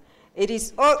funds. It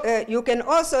is you can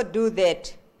also do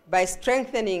that by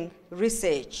strengthening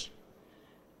research.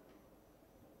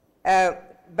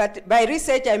 But by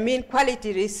research, I mean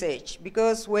quality research,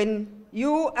 because when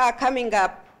you are coming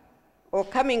up or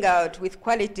coming out with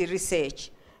quality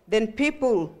research, then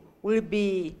people will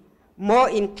be more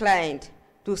inclined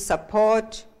to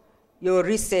support your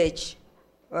research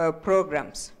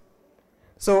programs.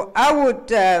 So I would,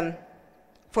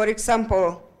 for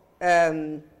example,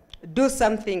 do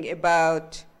something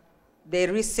about the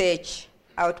research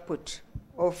output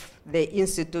of the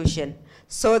institution,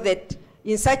 so that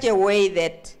in such a way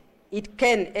that it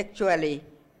can actually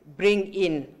bring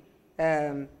in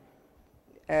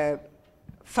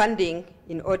funding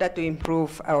in order to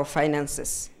improve our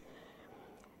finances.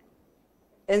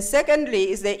 And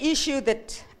secondly is the issue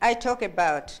that I talk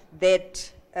about,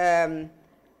 that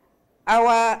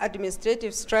our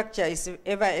administrative structure is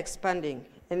ever expanding,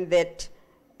 and that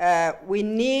we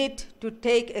need to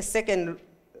take a second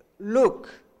look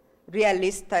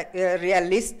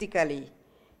realistically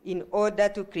in order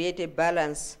to create a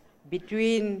balance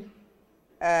between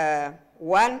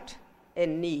want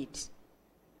and need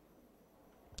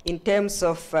in terms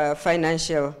of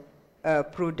financial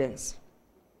prudence.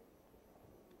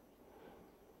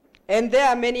 And there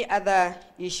are many other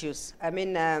issues. I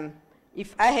mean,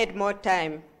 if I had more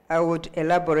time, I would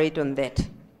elaborate on that.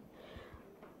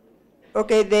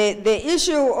 Okay, the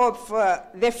issue of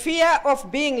the fear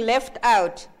of being left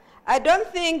out. I don't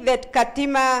think that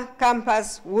Katima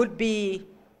campus would be,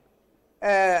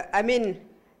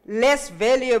 less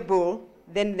valuable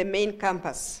than the main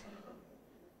campus.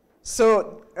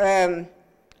 So,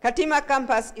 Katima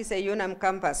campus is a UNAM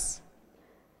campus.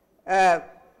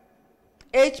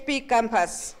 HP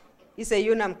campus is a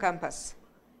UNAM campus.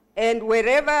 And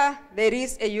wherever there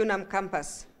is a UNAM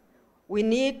campus, we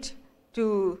need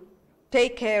to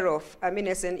take care of,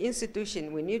 as an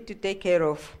institution, we need to take care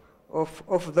of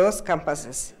those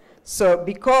campuses. So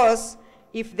because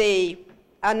if they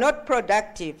are not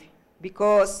productive,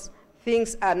 because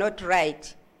things are not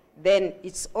right, then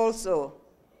it's also,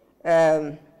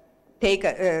 that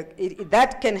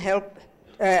can help,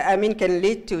 can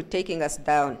lead to taking us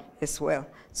down as well.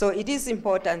 So it is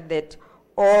important that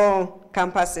all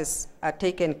campuses are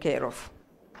taken care of.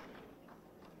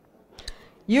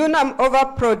 UNAM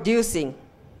overproducing,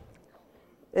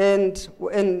 and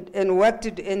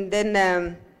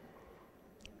then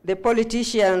the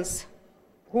politicians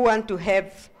who want to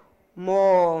have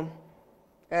more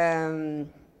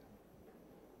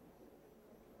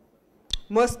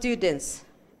students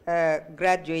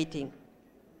graduating.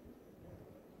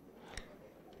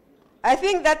 I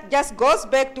think that just goes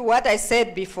back to what I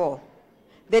said before,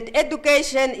 that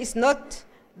education is not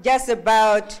just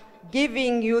about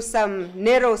giving you some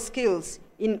narrow skills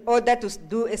in order to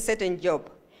do a certain job.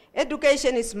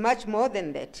 Education is much more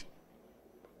than that.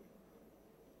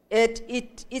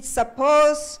 It's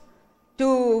supposed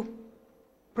to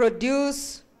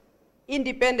produce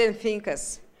independent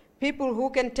thinkers, people who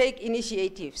can take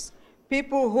initiatives,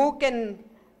 people who can,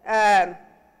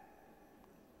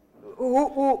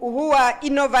 who are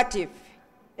innovative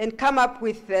and come up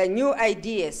with new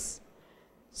ideas.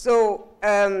 So,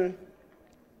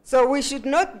 so we should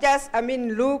not just,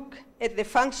 look at the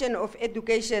function of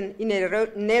education in a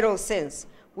narrow sense.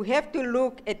 We have to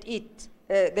look at it,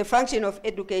 the function of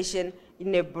education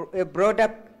in a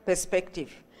broader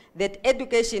perspective, that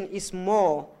education is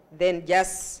more than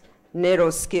just narrow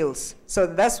skills. So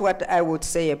that's what I would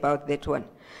say about that one.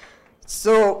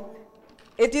 So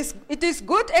it is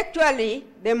good actually,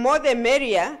 the more the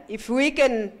merrier, if we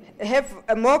can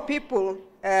have more people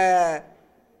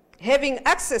having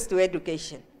access to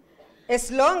education.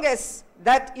 As long as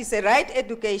that is a right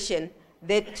education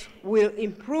that will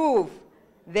improve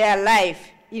their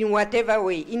life in whatever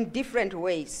way, in different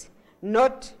ways,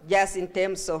 not just in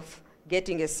terms of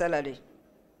getting a salary.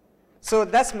 So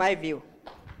that's my view.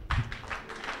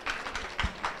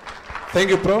 Thank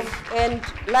you, Prof. And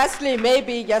lastly,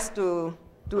 maybe just to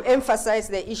emphasize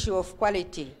the issue of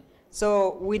quality.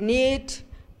 So we need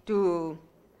to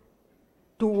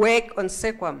work on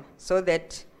SEQUAM so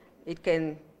that it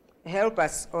can help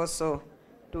us also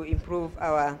to improve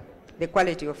the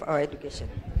quality of our education.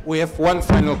 We have one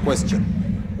final question.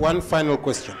 One final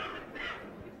question.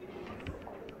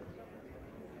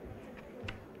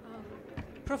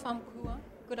 Prof. Amkua,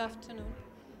 good afternoon.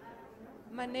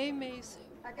 My name is...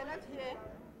 I cannot hear.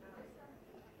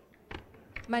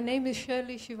 My name is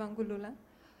Shirley Shivangulula.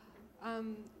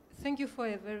 Thank you for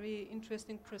a very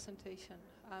interesting presentation.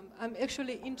 I'm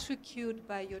actually intrigued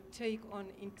by your take on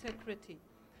integrity.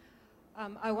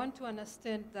 I want to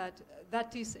understand that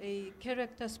that is a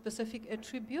character-specific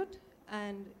attribute,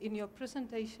 and in your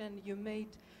presentation you made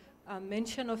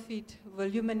mention of it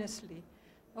voluminously.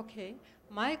 Okay,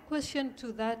 my question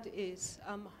to that is,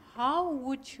 how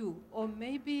would you, or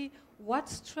maybe what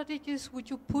strategies would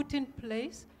you put in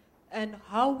place, and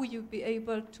how will you be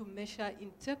able to measure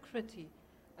integrity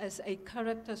as a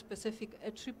character-specific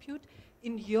attribute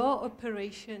in your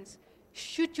operations,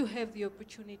 should you have the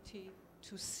opportunity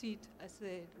to sit as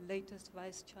the latest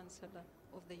Vice-Chancellor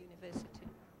of the university?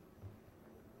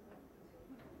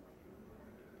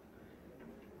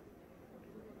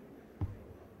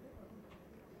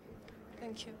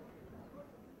 Thank you.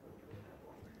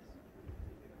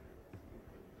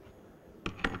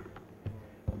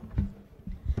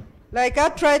 Like I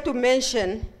tried to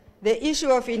mention, the issue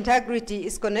of integrity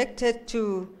is connected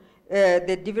to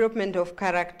the development of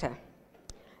character.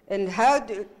 And how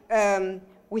do,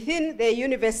 within the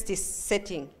university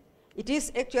setting, it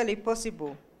is actually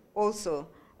possible also,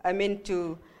 I mean,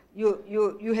 to,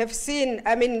 you have seen,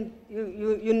 I mean,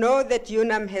 you know that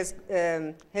UNAM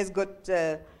have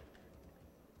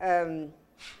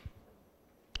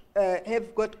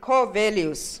got core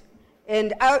values.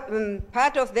 And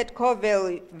part of that core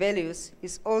values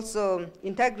is also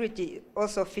integrity,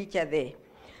 also feature there.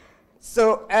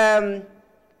 So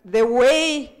the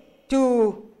way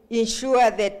to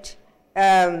ensure that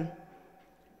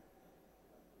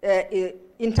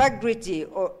integrity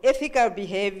or ethical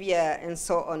behavior and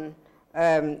so on,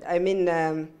 I mean,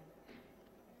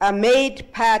 are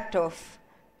made part of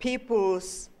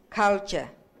people's culture.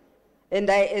 And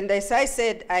as I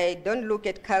said, I don't look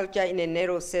at culture in a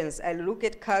narrow sense. I look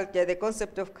at culture, the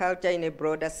concept of culture, in a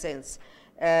broader sense,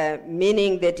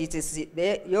 meaning that it is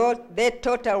their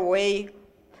total way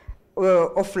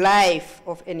of life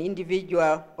of an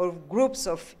individual or groups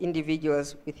of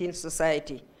individuals within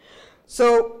society.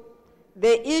 So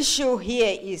the issue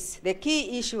here is, the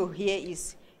key issue here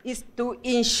is to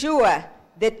ensure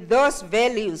that those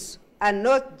values are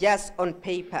not just on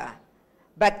paper,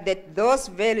 but that those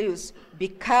values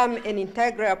become an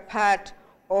integral part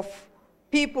of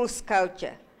people's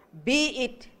culture, be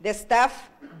it the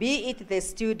staff, be it the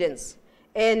students.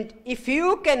 And if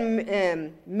you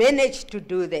can manage to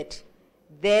do that,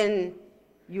 then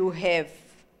you have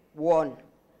won,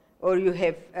 or you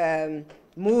have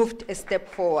moved a step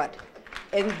forward.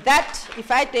 And that,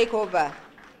 if I take over,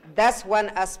 that's one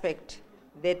aspect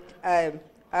that I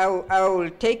will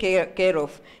take care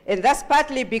of. And that's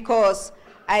partly because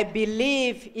I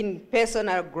believe in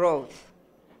personal growth.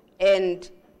 And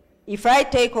if I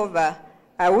take over,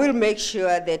 I will make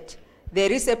sure that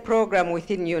there is a program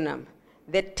within UNAM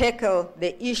that tackles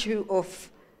the issue of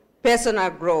personal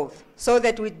growth, so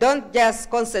that we don't just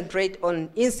concentrate on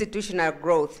institutional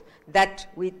growth, but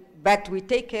we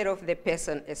take care of the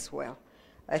person as well.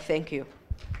 I thank you.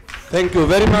 Thank you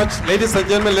very much. Ladies and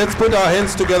gentlemen, let's put our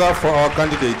hands together for our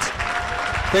candidates.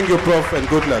 Thank you, Prof, and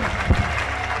good luck.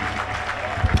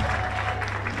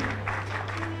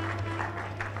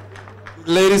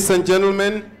 Ladies and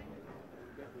gentlemen,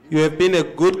 you have been a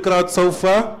good crowd so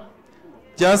far.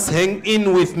 Just hang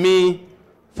in with me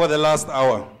for the last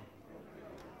hour.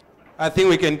 I think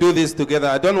we can do this together.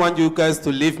 I don't want you guys to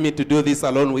leave me to do this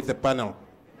alone with the panel.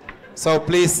 So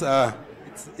please,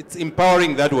 it's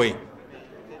empowering that way.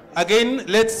 Again,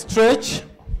 let's stretch.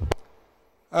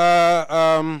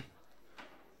 Talk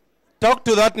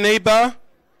to that neighbor.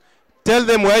 Tell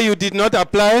them where you did not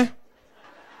apply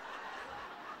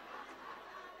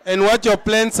and what your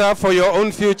plans are for your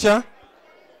own future.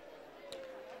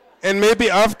 And maybe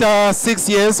after 6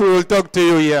 years, we will talk to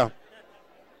you here.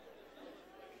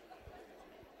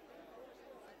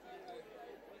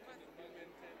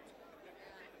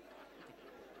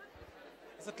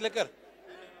 Is it lekker?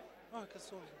 Oh, ek is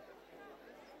so.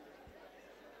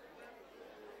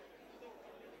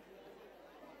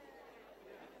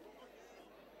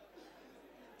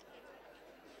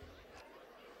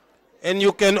 And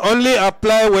you can only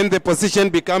apply when the position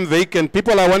becomes vacant.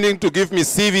 People are wanting to give me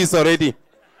CVs already.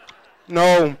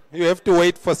 No, you have to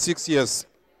wait for 6 years.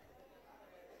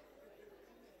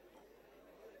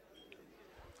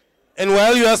 And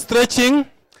while you are stretching,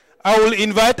 I will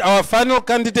invite our final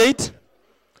candidate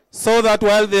so that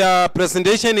while their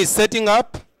presentation is setting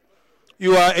up,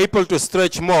 you are able to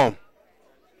stretch more.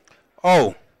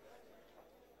 Oh.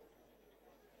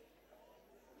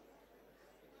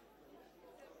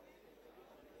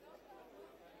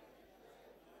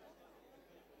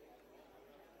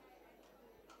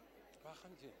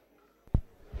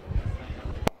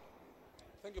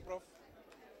 Thank you, Prof.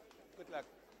 Good luck.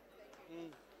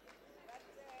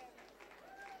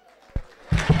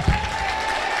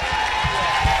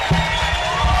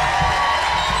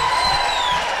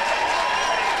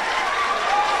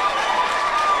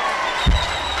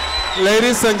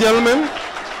 Ladies and gentlemen,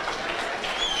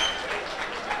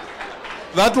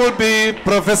 that will be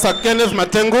Professor Kenneth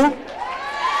Matengu.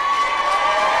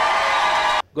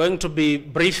 Going to be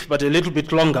brief, but a little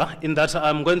bit longer, in that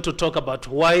I'm going to talk about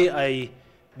why I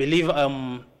believe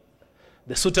I'm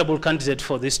the suitable candidate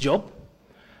for this job.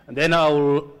 And then I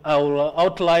will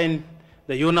outline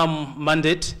the UNAM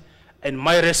mandate and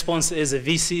my response as a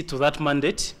VC to that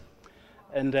mandate,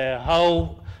 and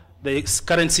how the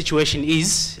current situation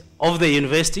is of the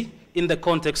university in the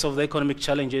context of the economic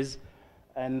challenges.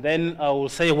 And then I will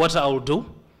say what I will do,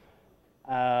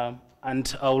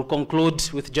 and I will conclude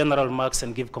with general remarks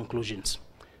and give conclusions.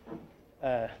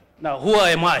 Now, who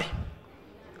am I?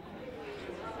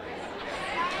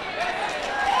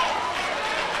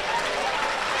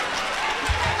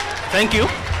 Thank you.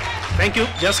 Thank you.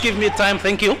 Just give me time.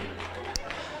 Thank you.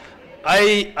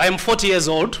 I am 40 years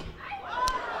old.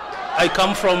 I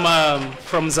come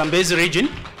from Zambezi region.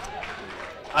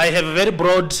 I have a very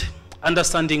broad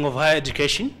understanding of higher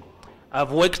education.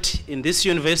 I've worked in this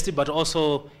university, but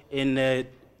also in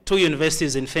 2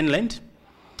 universities in Finland.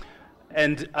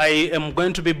 And I am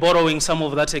going to be borrowing some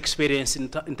of that experience in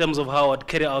terms of how I'd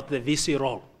carry out the VC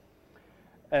role.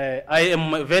 I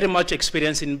am very much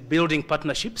experienced in building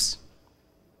partnerships.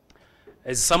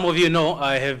 As some of you know,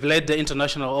 I have led the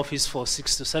international office for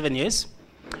 6 to 7 years.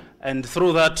 And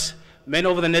through that, many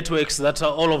of the networks that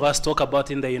all of us talk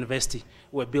about in the university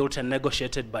were built and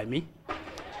negotiated by me.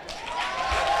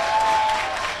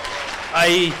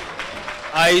 I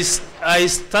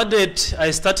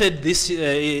started this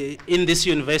in this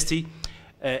university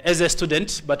as a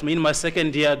student, but in my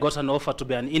second year I got an offer to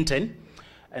be an intern,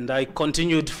 and I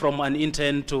continued from an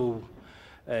intern to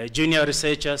junior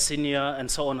researcher, senior,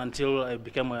 and so on until I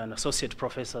became an associate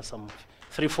professor some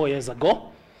 3-4 years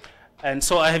ago. And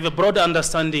so I have a broad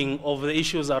understanding of the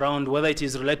issues around whether it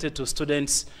is related to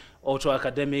students or to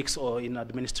academics or in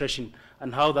administration,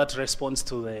 and how that responds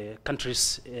to the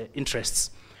country's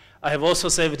interests. I have also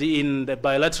served in the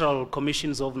bilateral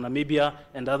commissions of Namibia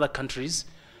and other countries,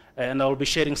 and I will be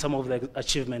sharing some of the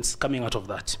achievements coming out of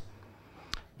that.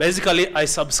 Basically, I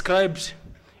subscribed,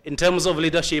 in terms of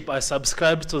leadership, I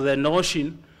subscribed to the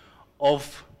notion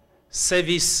of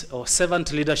service or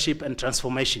servant leadership and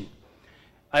transformation.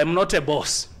 I am not a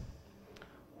boss.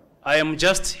 I am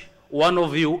just one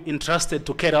of you entrusted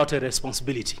to carry out a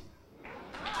responsibility.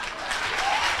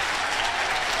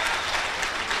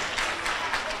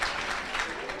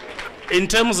 In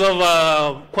terms of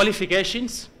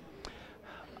qualifications,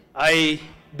 I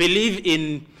believe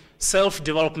in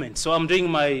self-development. So I'm doing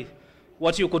my,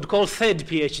 what you could call 3rd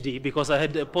PhD, because I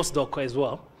had a postdoc as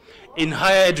well, in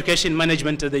higher education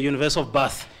management at the University of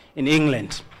Bath in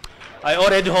England. I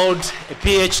already hold a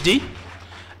PhD,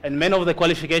 and many of the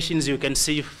qualifications you can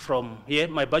see from here.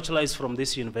 My bachelor is from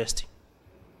this university.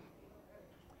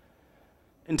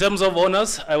 In terms of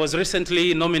honors, I was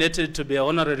recently nominated to be an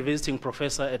honorary visiting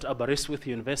professor at Aberystwyth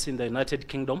University in the United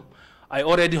Kingdom. I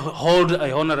already hold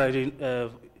an honorary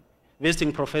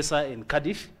visiting professor in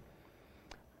Cardiff.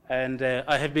 And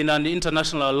I have been an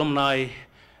international alumni,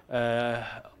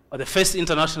 the first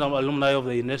international alumni of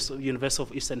the University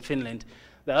of Eastern Finland.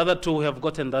 The other 2 who have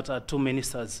gotten that are 2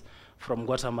 ministers from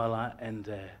Guatemala and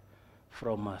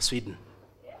from Sweden.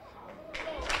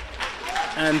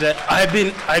 And I've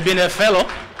been a fellow.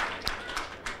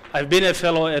 I've been a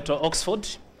fellow at Oxford,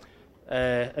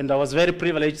 and I was very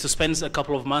privileged to spend a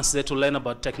couple of months there to learn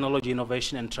about technology,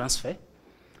 innovation, and transfer.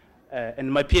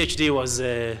 And my PhD was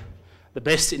the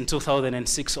best in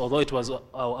 2006, although it was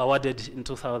awarded in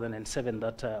 2007,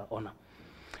 that honor.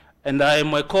 And I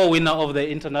am a co-winner of the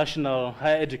International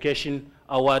Higher Education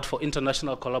Award for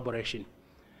International Collaboration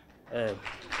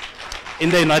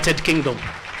in the United Kingdom.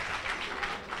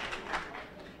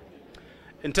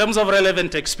 In terms of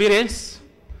relevant experience,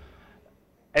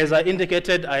 as I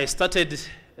indicated, I started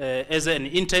as an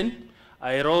intern.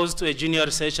 I rose to a junior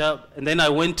researcher, and then I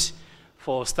went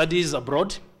for studies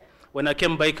abroad. When I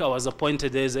came back, I was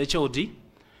appointed as HOD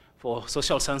for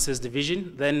Social Sciences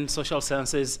Division, then Social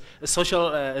Sciences,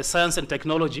 Science and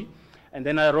Technology, and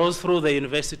then I rose through the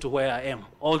university to where I am,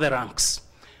 all the ranks.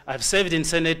 I've served in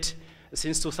Senate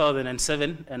since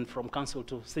 2007, and from Council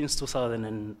since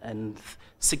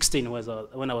 2016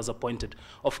 when I was appointed.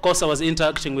 Of course, I was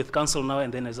interacting with Council now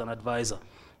and then as an advisor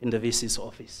in the VC's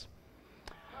office.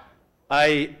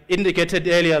 I indicated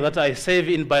earlier that I serve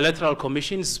in bilateral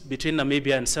commissions between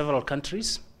Namibia and several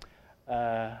countries,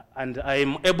 and I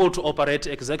am able to operate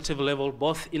executive level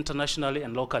both internationally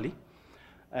and locally,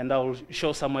 and I will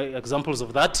show some examples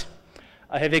of that.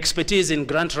 I have expertise in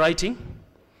grant writing,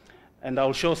 and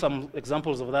I'll show some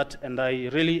examples of that. And I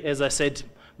really, as I said,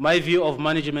 My view of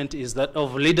management is that,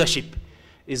 of leadership,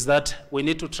 is that we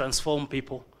need to transform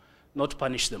people, not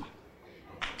punish them.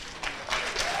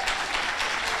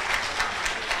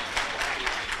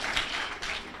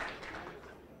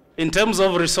 In terms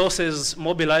of resources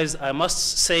mobilized, I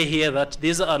must say here that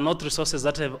these are not resources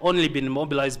that have only been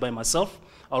mobilized by myself.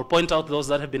 I'll point out those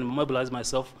that have been mobilized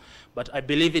myself, but I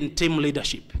believe in team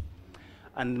leadership.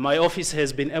 And my office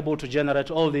has been able to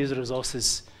generate all these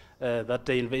resources that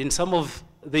they invest. In some of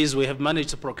these, we have managed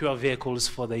to procure vehicles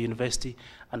for the university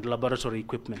and laboratory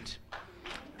equipment.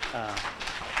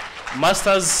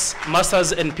 Masters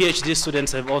and PhD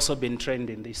students have also been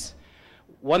trained in this.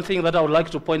 One thing that I would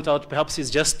like to point out, perhaps is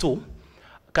just two.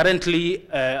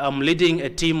 Currently, I'm leading a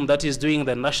team that is doing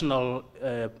the national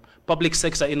public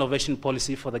sector innovation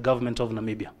policy for the government of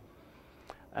Namibia.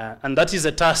 And that is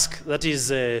a task that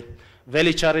is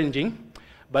very challenging,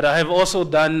 but I have also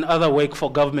done other work for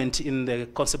government in the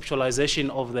conceptualization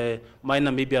of the My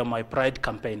Namibia, My Pride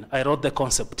campaign. I wrote the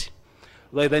concept,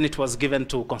 though then it was given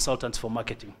to consultants for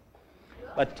marketing.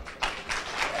 But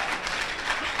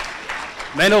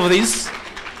many of these,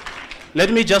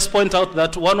 let me just point out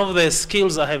that one of the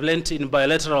skills I have learned in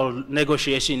bilateral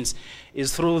negotiations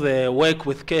is through the work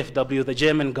with KfW, the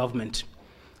German government.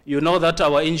 You know that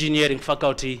our engineering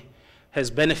faculty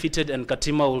has benefited, and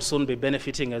Katima will soon be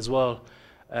benefiting as well,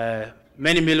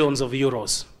 many millions of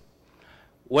euros.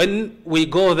 When we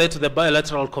go there to the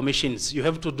bilateral commissions, you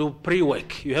have to do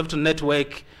pre-work. You have to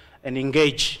network and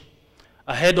engage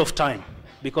ahead of time,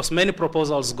 because many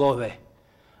proposals go there.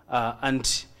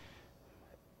 And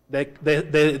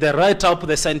the write-up,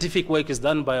 the scientific work is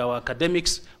done by our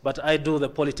academics, but I do the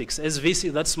politics. As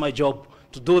VC, that's my job,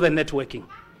 to do the networking.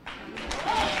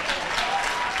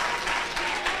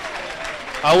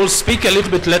 I will speak a little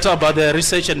bit later about the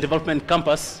research and development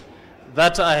campus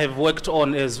that I have worked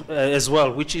on as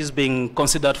well, which is being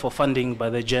considered for funding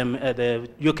by the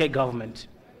UK government.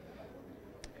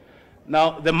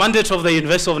 Now, the mandate of the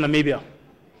University of Namibia,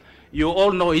 you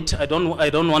all know it. I don't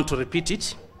want to repeat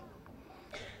it.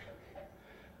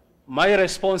 My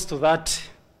response to that,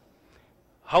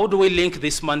 how do we link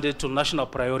this mandate to national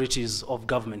priorities of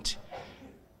government?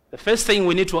 The first thing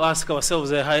we need to ask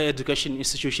ourselves as a higher education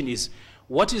institution is,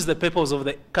 what is the purpose of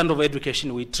the kind of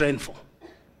education we train for?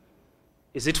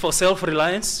 Is it for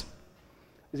self-reliance?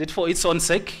 Is it for its own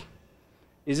sake?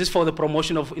 Is it for the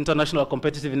promotion of international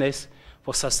competitiveness,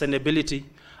 for sustainability?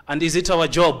 And is it our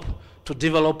job to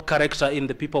develop character in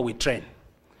the people we train?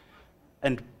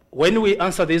 And when we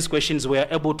answer these questions, we are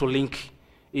able to link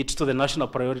it to the national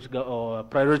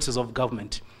priorities of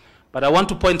government. But I want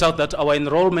to point out that our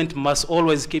enrollment must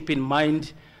always keep in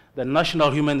mind the National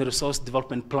Human Resource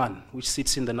Development Plan, which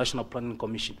sits in the National Planning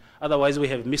Commission. Otherwise, we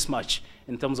have mismatch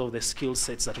in terms of the skill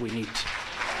sets that we need.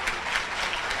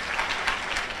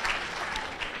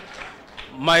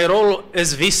 My role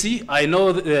as VC, I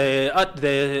know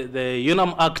the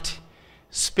UNAM Act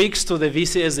speaks to the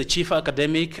VC as the chief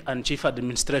academic and chief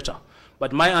administrator.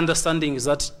 But my understanding is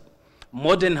that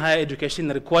modern higher education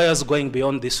requires going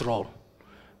beyond this role.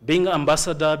 Being an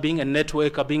ambassador, being a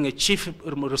networker, being a chief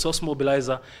resource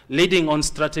mobilizer, leading on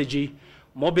strategy,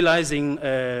 mobilizing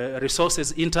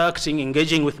resources, interacting,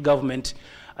 engaging with government,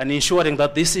 and ensuring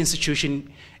that this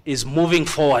institution is moving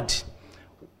forward,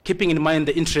 keeping in mind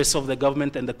the interests of the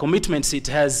government and the commitments it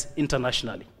has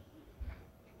internationally.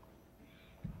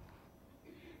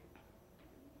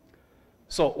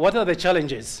 So what are the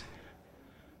challenges?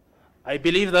 I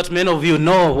believe that many of you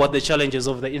know what the challenges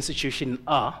of the institution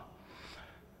are.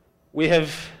 We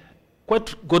have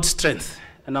quite good strength,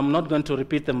 and I'm not going to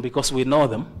repeat them because we know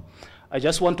them. I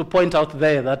just want to point out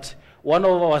there that one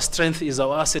of our strengths is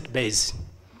our asset base.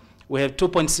 We have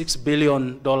 $2.6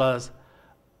 billion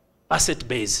asset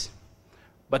base,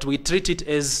 but we treat it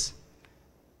as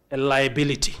a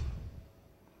liability.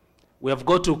 We have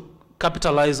got to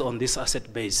capitalize on this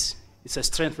asset base. It's a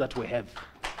strength that we have.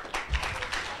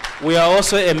 We are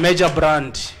also a major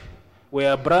brand. We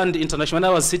are brand international. When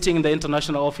I was sitting in the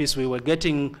international office, we were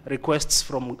getting requests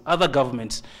from other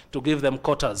governments to give them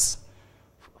quotas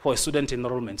for student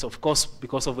enrollments. Of course,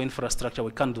 because of infrastructure,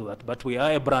 we can't do that, but we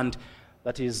are a brand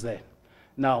that is there.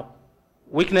 Now,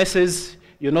 weaknesses,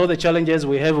 you know the challenges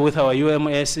we have with our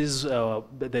UMSs,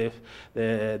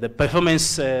 the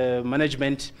performance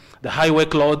management, the high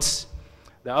workloads,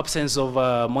 the absence of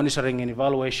monitoring and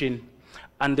evaluation,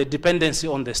 and the dependency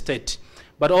on the state,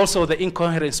 but also the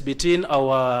incoherence between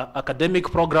our academic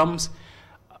programs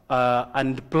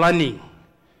and planning.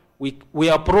 We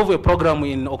approve a program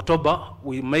in October,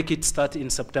 we make it start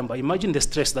in September. Imagine the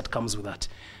stress that comes with that.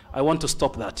 I want to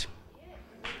stop that.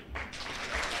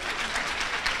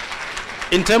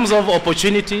 In terms of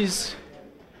opportunities,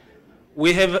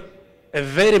 we have a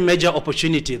very major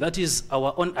opportunity. That is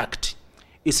our own act.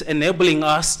 It's enabling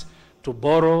us to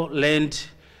borrow, lend,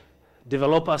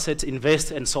 develop assets,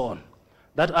 invest, and so on.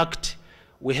 That act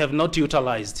we have not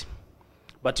utilized.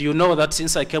 But you know that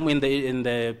since I came in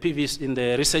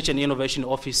the Research and Innovation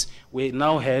Office, we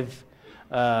now have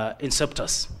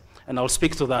inceptors, and I'll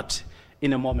speak to that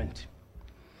in a moment.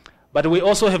 But we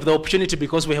also have the opportunity,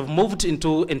 because we have moved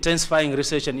into intensifying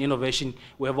research and innovation,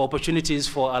 we have opportunities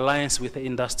for alliance with the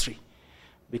industry,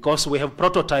 because we have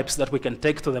prototypes that we can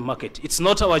take to the market. It's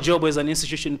not our job as an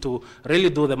institution to really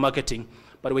do the marketing,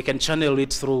 but we can channel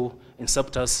it through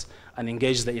inceptors and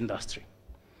engage the industry,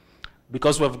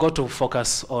 because we've got to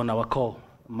focus on our core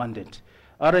mandate.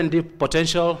 R&D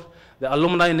potential, the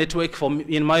alumni network,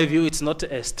 in my view, it's not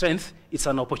a strength, it's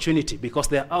an opportunity, because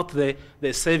they're out there,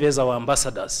 they serve as our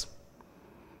ambassadors.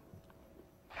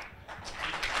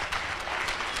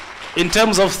 In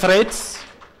terms of threats,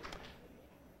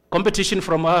 competition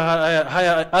from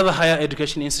other higher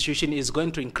education institutions is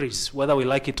going to increase, whether we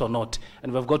like it or not,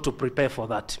 and we've got to prepare for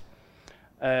that.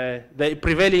 The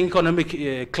prevailing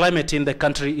economic climate in the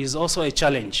country is also a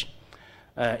challenge,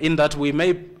 in that we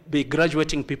may be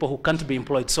graduating people who can't be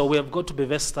employed. So we have got to be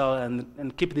versatile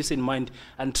and keep this in mind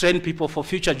and train people for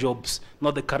future jobs,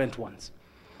 not the current ones.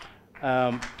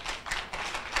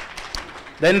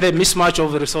 Then the mismatch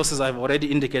of the resources I've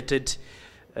already indicated,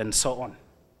 and so on.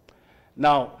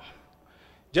 Now,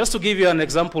 just to give you an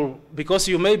example, because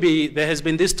there has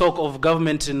been this talk of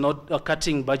government not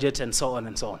cutting budget and so on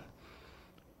and so on.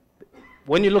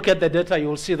 When you look at the data, you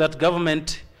will see that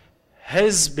government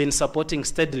has been supporting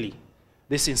steadily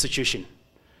this institution.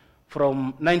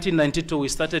 From 1992, we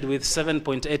started with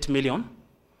 7.8 million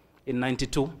in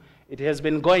 92. It has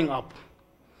been going up.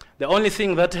 The only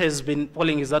thing that has been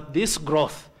falling is that this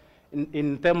growth,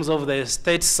 in terms of the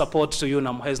state's support to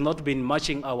UNAM, has not been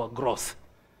matching our growth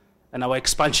and our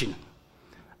expansion.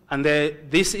 And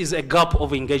this is a gap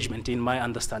of engagement, in my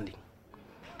understanding.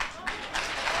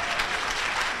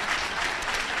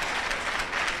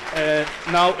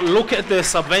 Now, look at the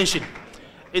subvention.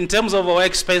 In terms of our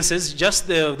expenses, just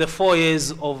the 4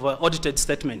 years of audited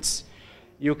statements,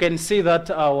 you can see that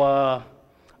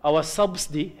our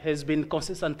subsidy has been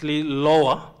consistently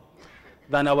lower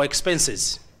than our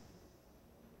expenses.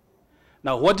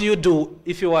 Now, what do you do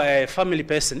if you are a family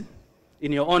person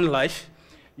in your own life?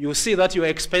 You see that your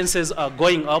expenses are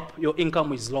going up, your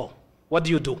income is low. What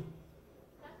do?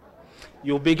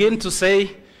 You begin to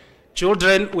say,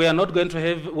 children, we are not going to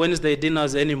have Wednesday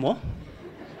dinners anymore.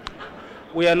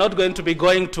 We are not going to be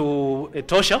going to a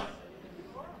Tosha.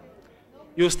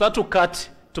 You start to cut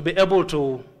to be able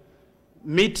to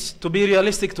meet, to be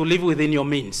realistic, to live within your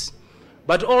means.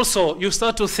 But also, you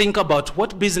start to think about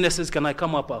what businesses can I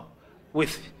come up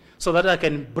with so that I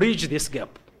can bridge this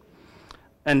gap.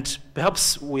 And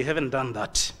perhaps we haven't done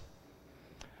that.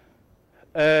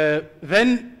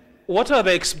 Then, what are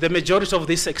the majority of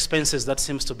these expenses that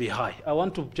seems to be high? I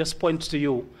want to just point to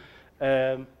you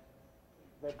the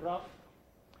graph.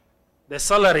 The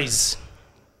salaries,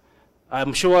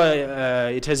 I'm sure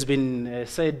it has been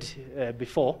said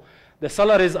before, the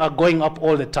salaries are going up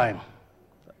all the time.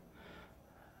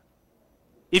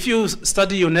 If you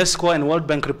study UNESCO and World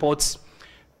Bank reports,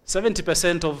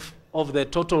 70% of the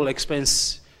total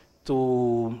expense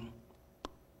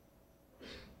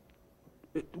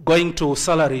going to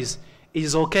salaries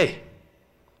is okay,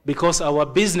 because our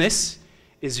business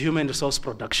is human resource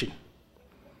production.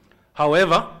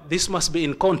 However, this must be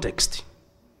in context.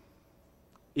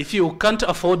 If you can't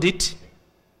afford it,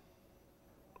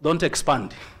 don't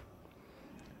expand.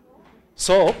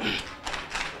 So,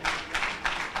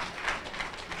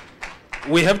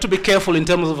 we have to be careful in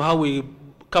terms of how we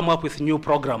come up with new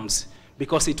programs,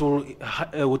 because it will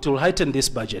heighten this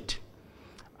budget.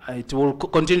 It will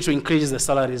continue to increase the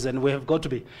salaries, and we have got to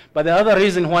be. But the other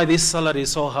reason why this salary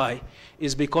is so high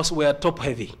is because we are top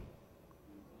heavy.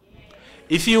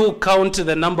 If you count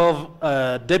the number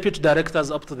of deputy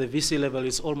directors up to the VC level,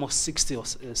 it's almost 60 or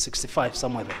 65,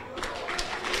 somewhere there.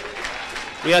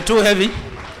 We are too heavy,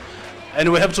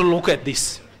 and we have to look at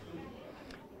this.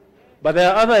 But there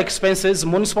are other expenses.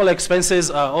 Municipal expenses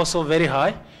are also very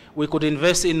high. We could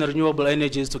invest in renewable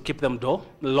energies to keep them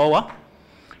lower.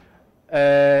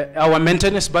 Our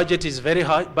maintenance budget is very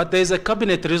high, but there is a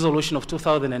cabinet resolution of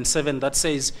 2007 that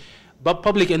says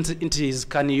public entities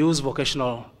can use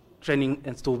vocational training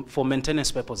for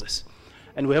maintenance purposes,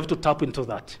 and we have to tap into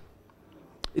that.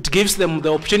 It gives them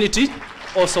the opportunity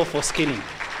also for skilling.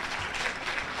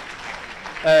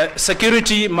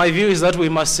 Security, my view is that we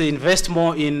must invest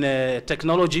more in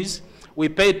technologies. We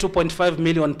pay 2.5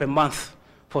 million per month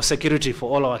for security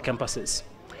for all our campuses.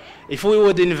 If we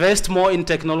would invest more in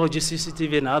technology,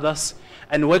 CCTV and others,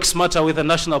 and work smarter with the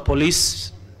national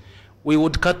police, we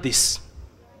would cut this.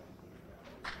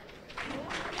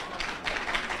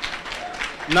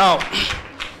 Now,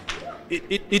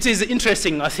 it is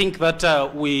interesting, I think,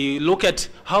 that we look at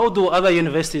how do other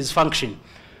universities function.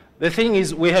 The thing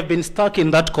is, we have been stuck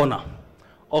in that corner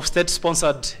of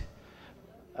state-sponsored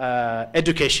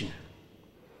education.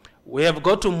 We have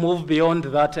got to move beyond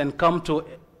that and come to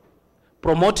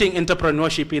promoting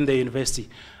entrepreneurship in the university.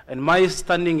 And my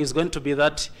standing is going to be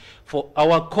that for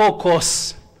our core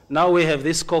course, now we have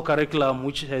this core curriculum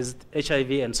which has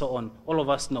HIV and so on, all of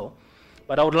us know.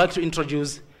 But I would like to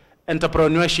introduce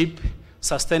entrepreneurship,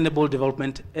 sustainable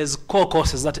development as core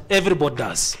courses that everybody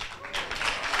does.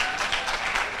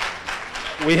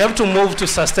 We have to move to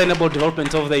sustainable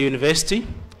development of the university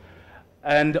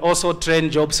and also train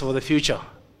jobs for the future.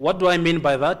 What do I mean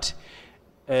by that?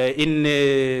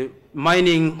 In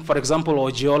mining, for example,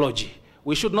 or geology,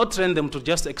 we should not train them to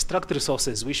just extract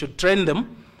resources. We should train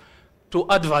them to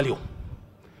add value.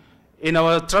 In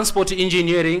our transport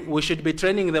engineering, we should be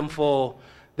training them for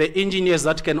the engineers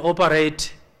that can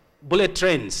operate bullet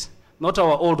trains, not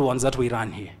our old ones that we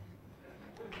run here.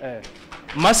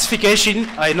 Massification,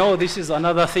 I know this is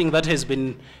another thing that has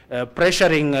been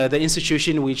pressuring the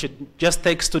institution. We should just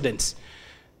take students.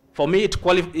 For me,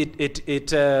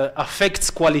 it affects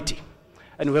quality,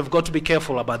 and we've got to be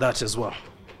careful about that as well.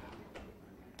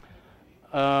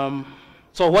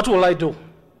 So what will I do?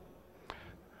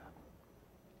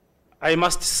 I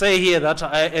must say here that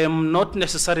I am not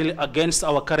necessarily against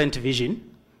our current vision,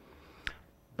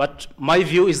 but my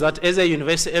view is that as a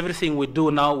university, everything we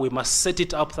do now, we must set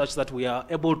it up such that we are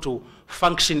able to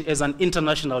function as an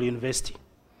international university.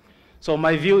 So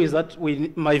my view is that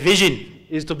my vision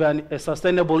is to be a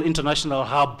sustainable international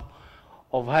hub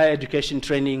of higher education,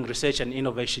 training, research, and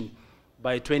innovation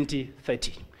by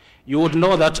 2030. You would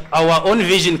know that our own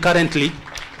vision currently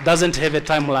doesn't have a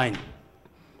timeline.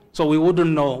 So we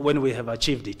wouldn't know when we have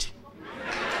achieved it.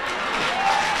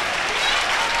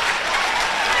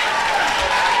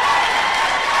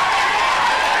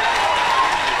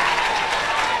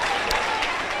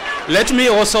 Let me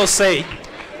also say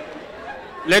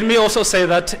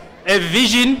that a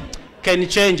vision can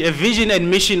change. A vision and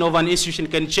mission of an institution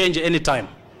can change any time.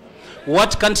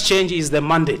 What can't change is the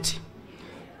mandate.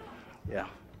 Yeah.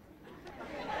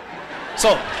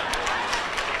 So,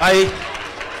 I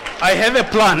have a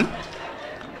plan.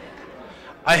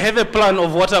 I have a plan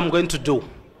of what I'm going to do.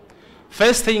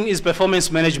 First thing is performance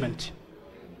management.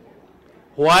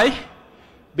 Why?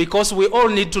 Because we all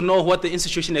need to know what the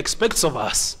institution expects of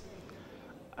us.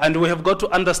 And we have got to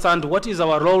understand what is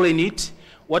our role in it,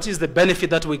 what is the benefit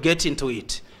that we get into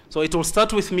it. So it will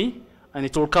start with me, and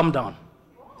it will come down.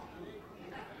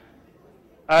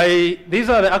 These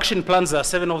are the action plans. There are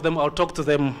 7 of them. I'll talk to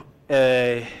them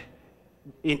in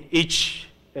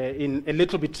a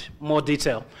little bit more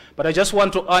detail. But I just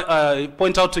want to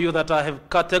point out to you that I have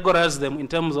categorized them in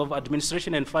terms of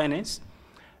administration and finance,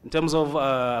 in terms of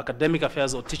academic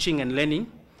affairs or teaching and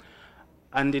learning,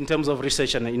 and in terms of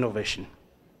research and innovation.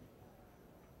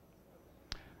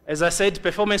 As I said,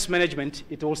 performance management,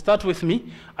 it will start with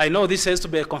me. I know this has to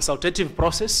be a consultative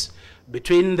process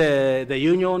between the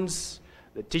unions,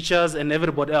 the teachers, and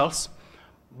everybody else,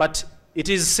 but it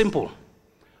is simple.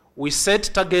 We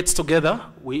set targets together,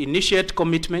 we initiate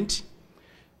commitment,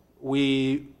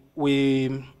 we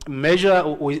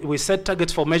set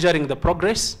targets for measuring the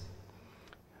progress,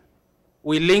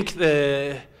 we link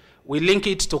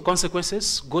it to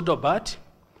consequences, good or bad,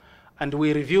 and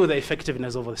we review the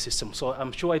effectiveness of the system. So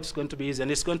I'm sure it's going to be easy, and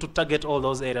it's going to target all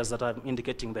those areas that I'm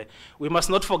indicating there. We must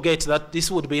not forget that this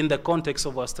would be in the context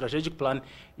of our strategic plan,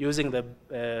 using the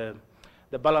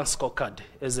balanced scorecard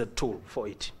as a tool for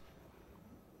it.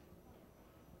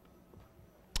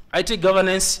 IT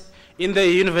governance in the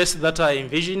university that I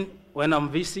envision when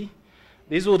I'm VC,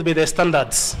 these would be the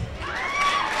standards.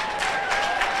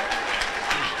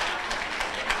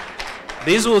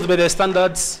 These would be the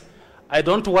standards. I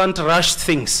don't want rushed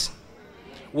things.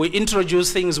 We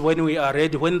introduce things when we are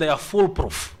ready, when they are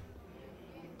foolproof.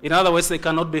 In other words, they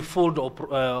cannot be fooled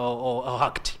or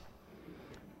hacked.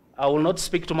 I will not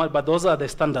speak too much, but those are the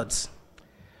standards.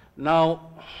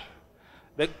 Now,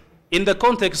 in the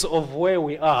context of where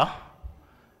we are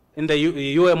in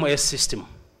the UMS system,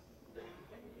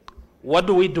 what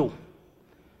do we do?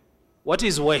 What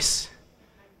is worse?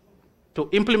 To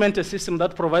implement a system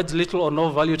that provides little or no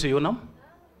value to UNAM,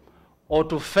 or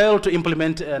to fail to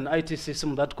implement an IT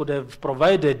system that could have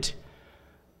provided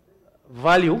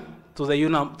value to the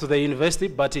university,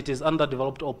 but it is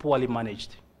underdeveloped or poorly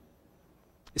managed?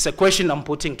 It's a question I'm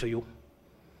putting to you.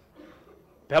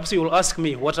 Perhaps you will ask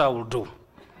me what I will do.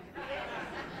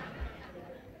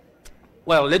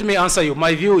 Well, let me answer you.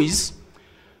 My view is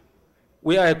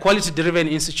we are a quality-driven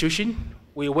institution.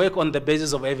 We work on the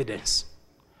basis of evidence.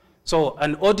 So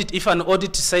an audit, if an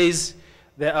audit says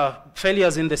there are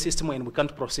failures in the system and we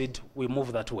can't proceed, we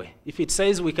move that way. If it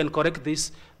says we can correct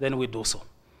this, then we do so.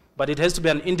 But it has to be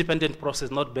an independent process,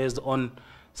 not based on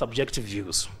subjective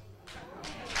views.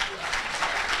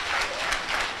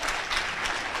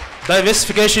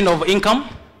 Diversification of income.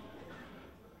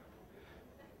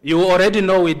 You already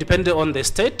know we depend on the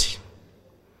state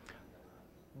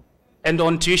and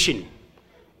on tuition.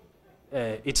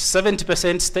 It's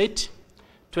 70% state,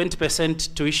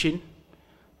 20% tuition,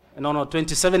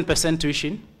 27%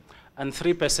 tuition, and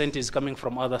 3% is coming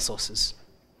from other sources.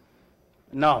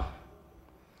 Now,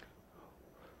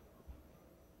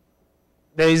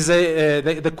 there is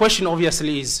the question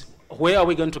obviously is, where are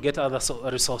we going to get other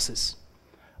resources?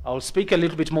 I'll speak a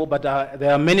little bit more, but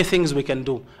there are many things we can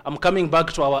do. I'm coming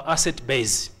back to our asset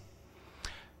base.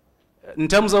 In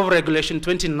terms of Regulation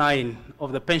 29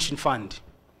 of the pension fund,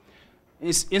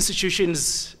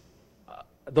 institutions,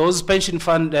 those pension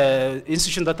fund,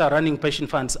 institutions that are running pension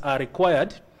funds are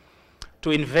required to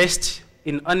invest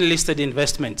in unlisted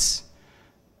investments,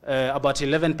 about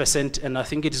 11%, and I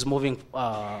think it is moving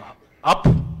up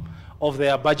of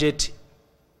their budget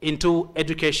into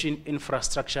education,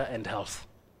 infrastructure, and health.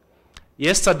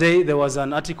 Yesterday, there was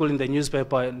an article in the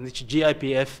newspaper in which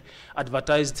GIPF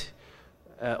advertised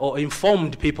or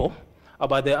informed people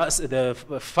about the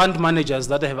fund managers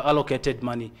that have allocated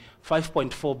money,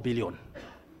 5.4 billion.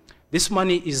 This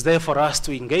money is there for us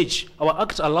to engage. Our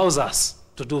act allows us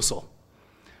to do so.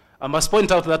 I must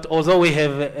point out that although we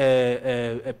have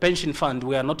a pension fund,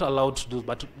 we are not allowed to do,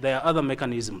 but there are other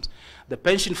mechanisms. The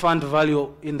pension fund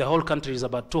value in the whole country is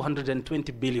about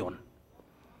 220 billion.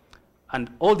 And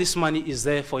all this money is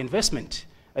there for investment,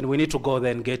 and we need to go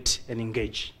there and get and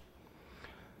engage.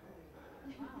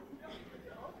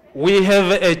 We have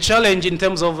a challenge in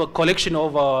terms of collection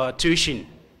of tuition.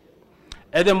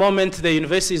 At the moment, the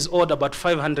university is owed about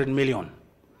 500 million.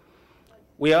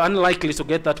 We are unlikely to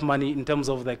get that money in terms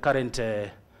of the current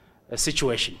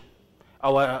situation.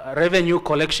 Our revenue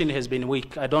collection has been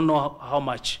weak. I don't know how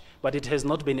much, but it has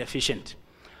not been efficient.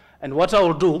 And what I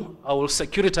will do, I will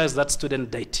securitize that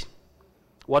student debt.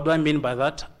 What do I mean by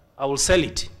that? I will sell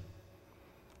it.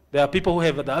 There are people who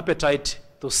have the appetite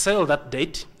to sell that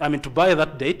debt, to buy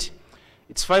that debt.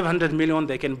 It's 500 million,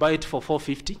 they can buy it for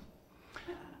 450.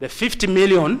 The 50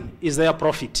 million is their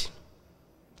profit.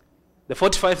 The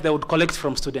 45 they would collect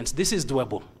from students. This is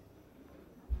doable.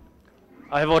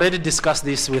 I have already discussed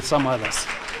this with some others.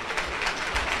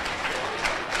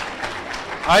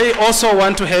 I also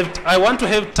want to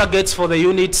have targets for the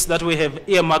units that we have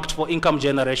earmarked for income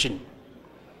generation.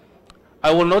 I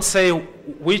will not say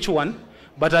which one,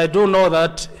 but I do know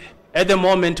that at the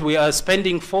moment we are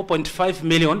spending 4.5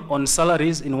 million on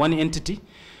salaries in one entity,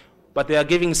 but they are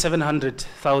giving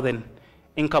 700,000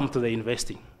 income to the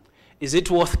investing. Is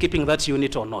it worth keeping that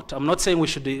unit or not? I'm not saying we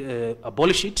should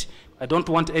abolish it. I don't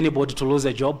want anybody to lose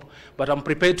a job, but I'm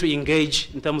prepared to engage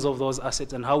in terms of those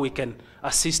assets and how we can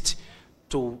assist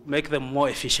to make them more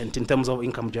efficient in terms of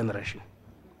income generation.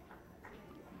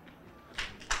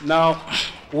 Now,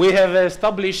 we have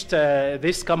established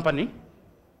this company,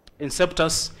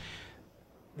 Inceptus.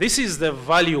 This is the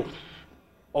value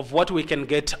of what we can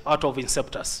get out of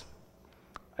Inceptus.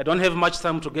 I don't have much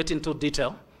time to get into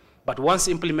detail, but once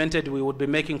implemented, we would be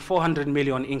making 400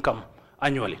 million income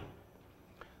annually.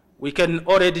 We can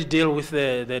already deal with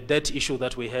the debt issue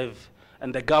that we have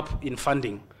and the gap in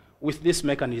funding with this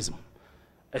mechanism,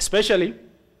 especially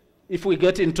if we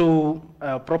get into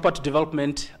property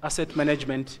development, asset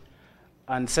management,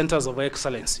 and centers of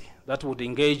excellence that would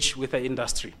engage with the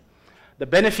industry. The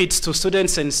benefits to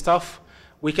students and staff,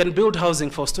 we can build housing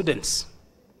for students.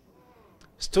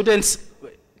 Students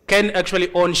can actually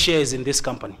own shares in this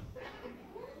company.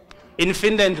 In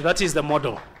Finland, that is the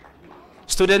model.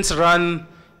 Students run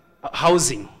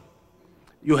housing.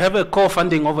 You have a core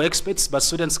funding of experts, but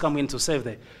students come in to save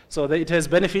there. So it has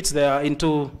benefits. They are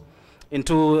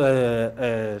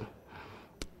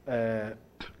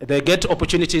they get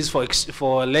opportunities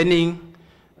for learning,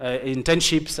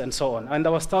 internships, and so on. And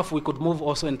our staff, we could move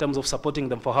also in terms of supporting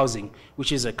them for housing,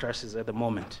 which is a crisis at the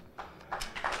moment.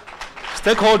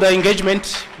 Stakeholder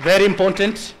engagement, very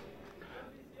important.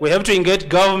 We have to engage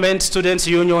government, students,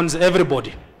 unions,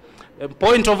 everybody. The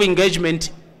point of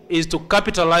engagement is to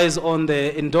capitalize on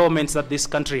the endowments that this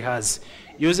country has,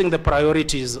 using the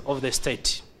priorities of the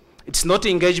state. It's not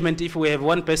engagement if we have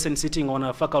one person sitting on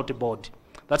a faculty board.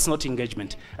 That's not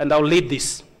engagement. And I'll lead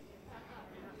this.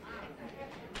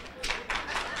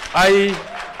 I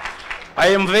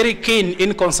am very keen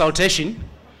in consultation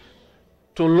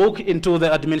to look into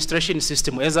the administration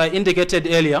system. As I indicated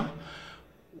earlier,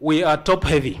 we are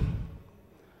top-heavy,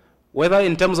 whether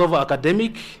in terms of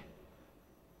academic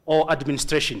or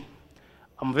administration.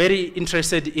 I'm very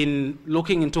interested in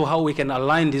looking into how we can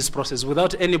align this process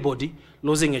without anybody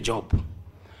losing a job.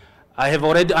 I have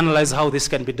already analyzed how this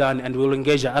can be done, and we'll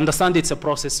engage. I understand it's a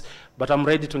process, but I'm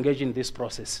ready to engage in this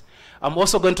process. I'm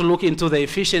also going to look into the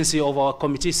efficiency of our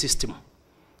committee system,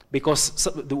 because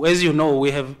as you know, we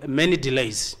have many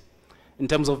delays in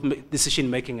terms of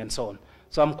decision-making and so on.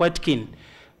 So I'm quite keen.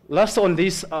 Last on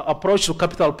this approach to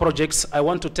capital projects, I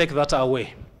want to take that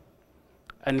away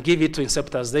and give it to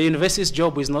inceptors. The university's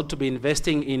job is not to be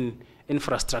investing in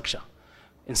infrastructure.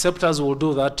 Inceptors will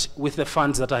do that with the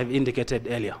funds that I have indicated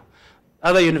earlier.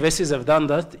 Other universities have done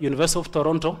that. University of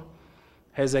Toronto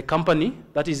has a company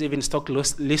that is even stock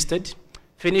listed.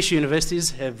 Finnish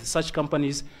universities have such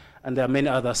companies, and there are many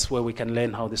others where we can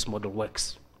learn how this model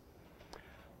works.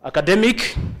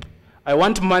 Academic, I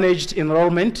want managed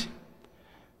enrollment,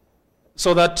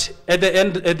 so that at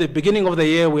the beginning of the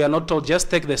year, we are not told just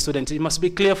take the student. It must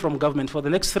be clear from government for the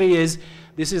next 3 years,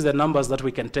 this is the numbers that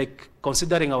we can take,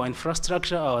 considering our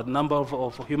infrastructure, our number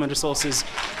of human resources,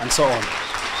 and so on.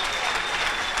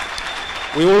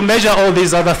 We will measure all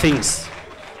these other things.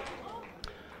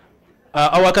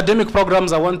 Our academic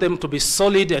programs, I want them to be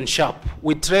solid and sharp.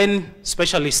 We train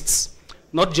specialists,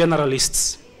 not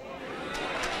generalists.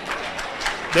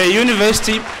 The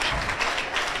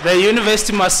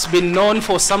university must be known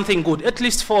for something good, at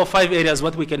least 4 or 5 areas,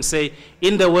 what we can say,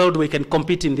 in the world we can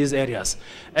compete in these areas.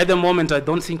 At the moment, I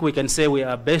don't think we can say we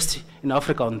are best in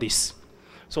Africa on this.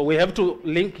 So we have to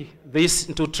link this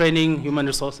into training, human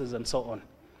resources, and so on.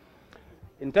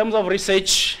 In terms of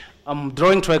research, I'm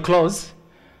drawing to a close.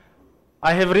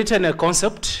 I have written a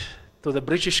concept to the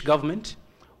British government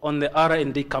on the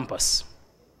R&D campus.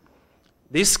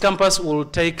 This campus will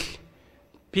take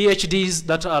PhDs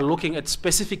that are looking at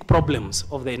specific problems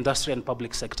of the industry and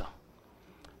public sector,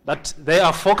 that they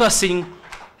are focusing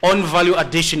on value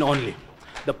addition only.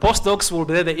 The postdocs will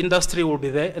be there, the industry will be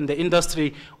there, and the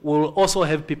industry will also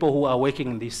have people who are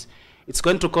working in this. It's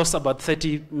going to cost about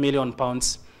 £30 million.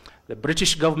 The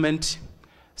British government,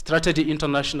 Strategy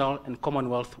International, and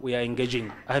Commonwealth, we are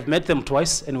engaging. I have met them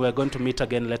twice, and we are going to meet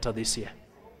again later this year.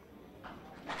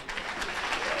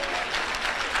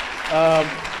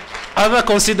 Other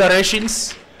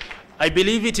considerations, I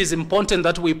believe it is important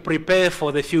that we prepare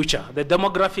for the future. The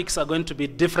demographics are going to be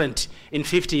different in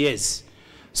 50 years.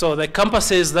 So the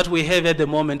campuses that we have at the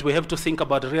moment, we have to think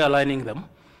about realigning them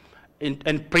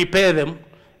and prepare them,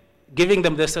 giving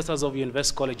them the status of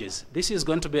university colleges. This is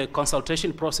going to be a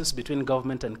consultation process between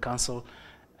government and council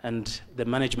and the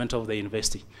management of the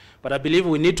university. But I believe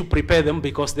we need to prepare them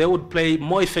because they would play a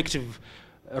more effective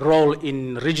role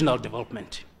in regional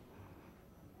development.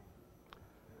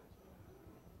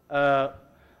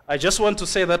 I just want to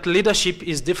say that leadership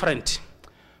is different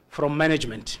from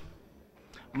management.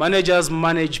 Managers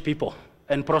manage people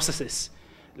and processes.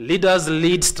 Leaders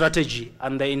lead strategy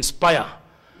and they inspire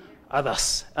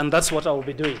others, and that's what I will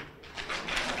be doing.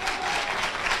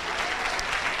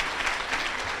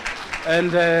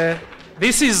 And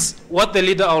this is what the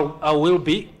leader I will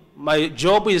be. My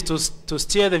job is to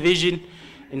steer the vision,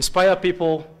 inspire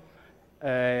people,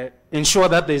 ensure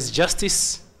that there is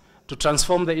justice, to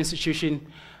transform the institution.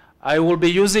 I will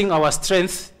be using our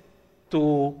strength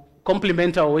to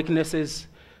complement our weaknesses,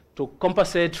 to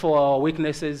compensate for our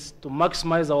weaknesses, to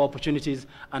maximize our opportunities,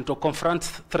 and to confront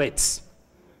threats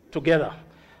together.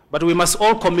 But we must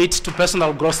all commit to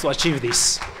personal growth to achieve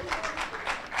this.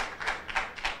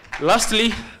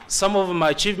 Lastly, some of my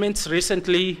achievements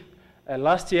recently,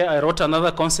 last year I wrote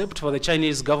another concept for the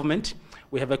Chinese government.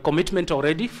 We have a commitment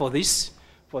already for this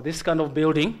kind of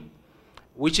building,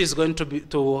 which is going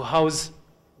to house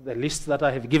the list that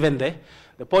I have given there.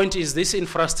 The point is this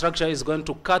infrastructure is going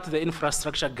to cut the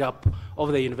infrastructure gap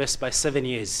of the university by 7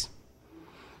 years.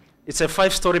 It's a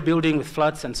 5-story building with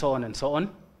flats and so on and so on.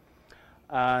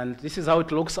 And this is how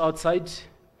it looks outside.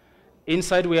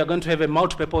 Inside, we are going to have a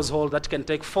multi-purpose hall that can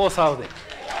take 4,000.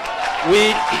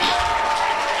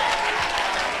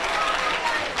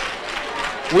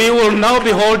 We will now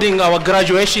be holding our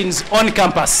graduations on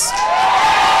campus.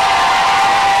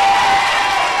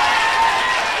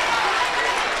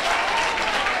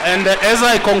 And as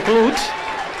I conclude,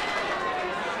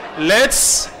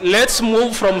 let's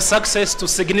move from success to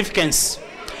significance.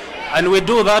 And we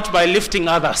do that by lifting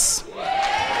others.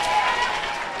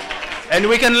 And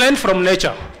we can learn from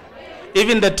nature.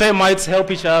 Even the termites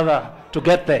help each other to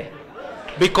get there.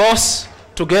 Because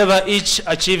together each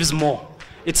achieves more.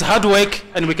 It's hard work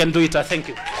and we can do it. I thank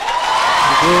you.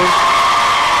 Thank you.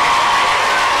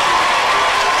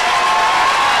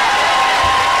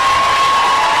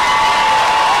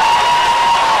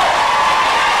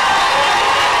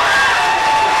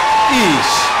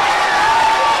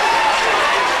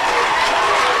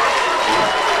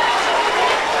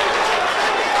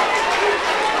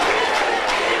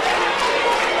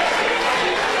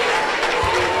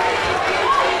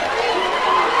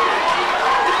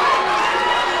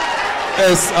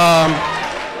 Yes, I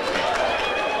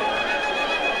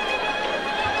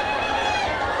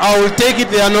will take it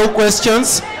there are no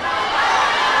questions.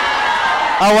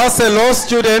 I was a law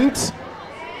student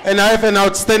and I have an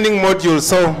outstanding module,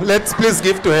 so let's please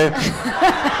give to her.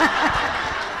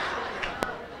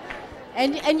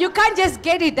 And you can't just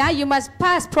get it, huh? You must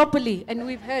pass properly, and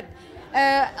we've heard.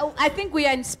 I think we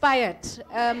are inspired.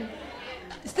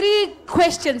 3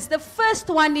 questions. The first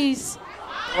one is...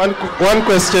 One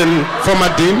question from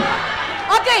Adin.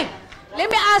 Okay, let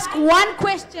me ask one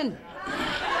question.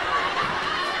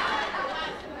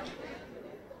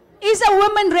 Is a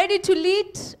woman ready to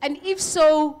lead? And if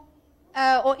so,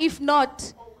 or if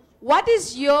not, what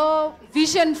is your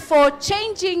vision for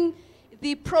changing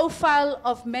the profile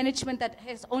of management that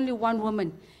has only one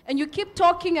woman? And you keep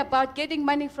talking about getting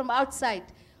money from outside.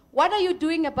 What are you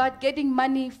doing about getting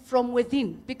money from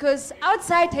within? Because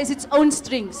outside has its own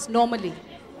strings, normally.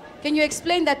 Can you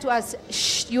explain that to us?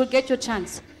 Shh, you'll get your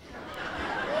chance.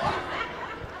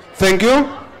 Thank you.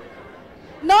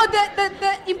 No,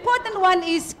 the important one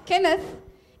is, Kenneth,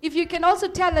 if you can also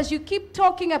tell us, you keep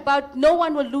talking about no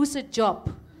one will lose a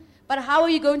job. But how are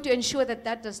you going to ensure that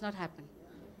that does not happen?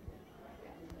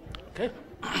 Okay.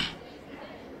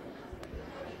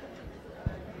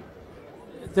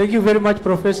 Thank you very much,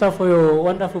 Professor, for your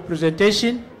wonderful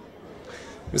presentation.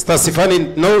 Mr.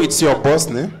 Sifani, no, it's your boss,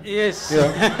 ne? Yes.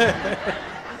 Yeah.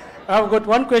 I've got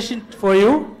one question for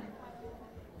you.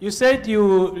 You said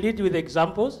you lead with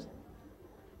examples.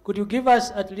 Could you give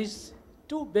us at least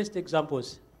 2 best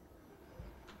examples?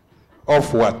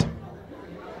 Of what?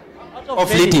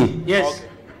 Of leading? Yes. Okay.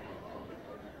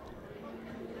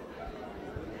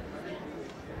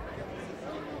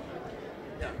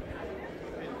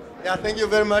 Yeah, thank you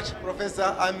very much,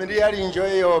 Professor. I'm really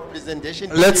enjoying your presentation.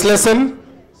 Let's listen.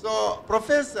 So,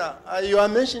 Professor, you are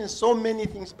mentioning so many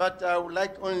things, but I would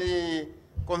like only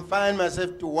confine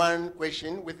myself to one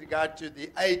question with regard to the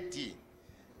IT.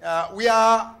 We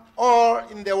are all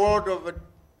in the world of a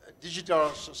digital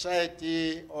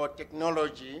society or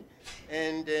technology,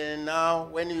 and now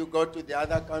when you go to the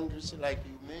other countries, like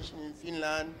you mentioned in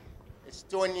Finland,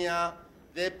 Estonia,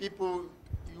 there people,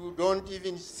 you don't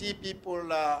even see people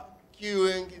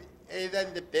queuing either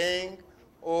in the bank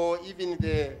or even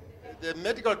the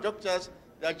medical doctors.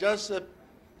 They're just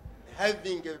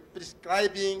having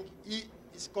prescribing,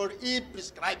 it's called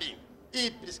e-prescribing,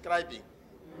 e-prescribing.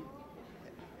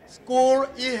 School,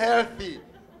 e-healthy,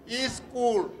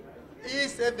 e-school,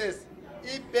 e-service,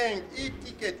 e-bank,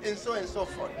 e-ticket, and so on and so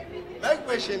forth. My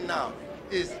question now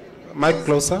is... Mic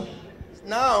closer.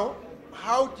 Now,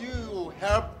 how do you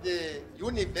help the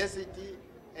university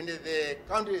and the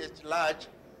country at large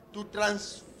to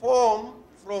transform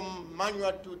from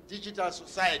manual to digital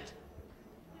society?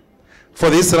 For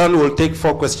this round, we'll take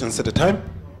 4 questions at a time.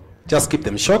 Just keep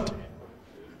them short.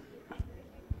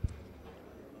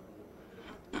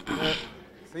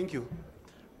 Thank you.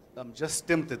 I'm just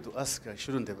tempted to ask. I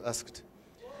shouldn't have asked.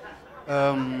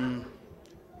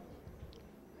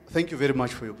 Thank you very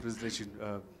much for your presentation,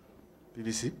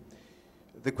 BBC.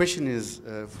 The question is,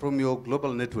 from your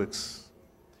global networks,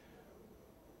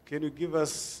 can you give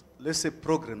us, let's say,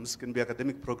 programs, can be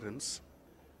academic programs,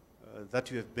 that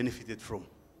you have benefited from,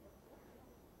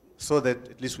 so that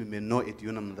at least we may know at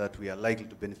UNAM that we are likely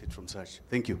to benefit from such?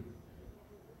 Thank you.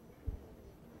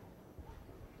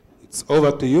 It's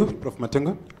over to you, Prof.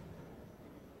 Matengo.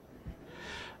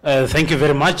 Thank you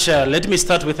very much. Let me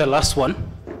start with the last one.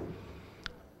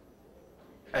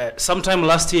 Sometime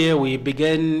last year, we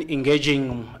began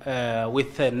engaging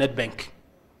with NetBank,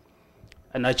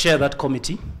 and I chair that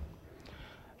committee.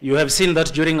 You have seen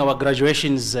that during our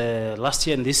graduations last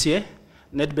year and this year,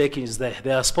 NetBank is there.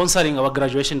 They are sponsoring our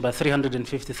graduation by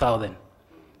 350,000.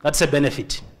 That's a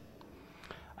benefit.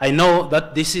 I know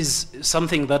that this is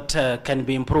something that can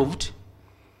be improved,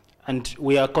 and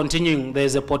we are continuing.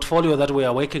 There's a portfolio that we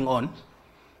are working on.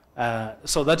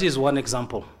 So that is one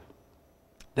example.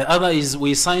 The other is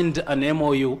we signed an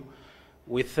MOU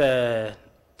with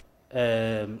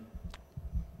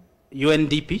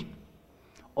UNDP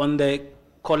on the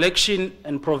collection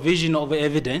and provision of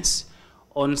evidence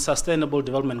on sustainable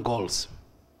development goals.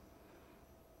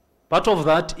 Part of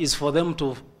that is for them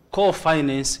to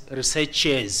co-finance research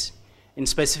chairs in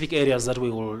specific areas that we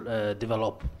will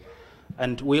develop.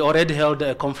 And we already held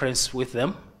a conference with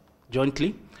them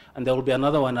jointly, and there will be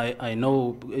another one, I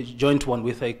know, a joint one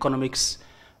with economics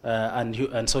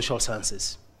and social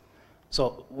sciences.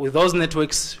 So with those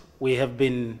networks, we have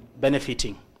been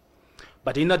benefiting.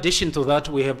 But in addition to that,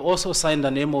 we have also signed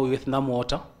an MOU with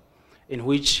NAMWater, in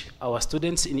which our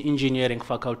students in engineering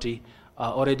faculty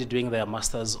are already doing their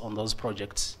masters on those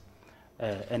projects.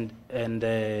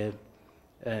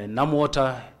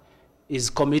 NAMWater is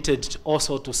committed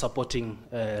also to supporting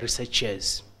research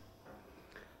chairs.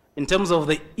 In terms of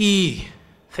the E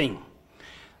thing,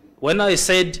 when I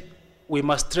said we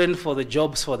must train for the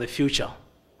jobs for the future,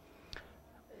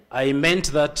 I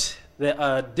meant that there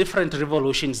are different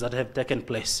revolutions that have taken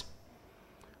place.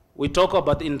 We talk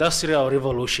about industrial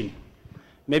revolution.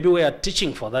 Maybe we are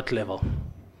teaching for that level,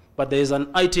 but there is an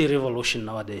IT revolution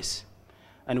nowadays,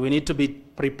 and we need to be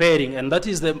preparing, and that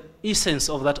is the essence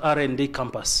of that R&D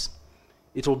campus.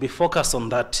 It will be focused on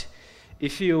that.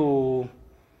 If you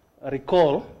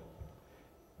recall,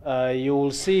 you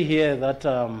will see here that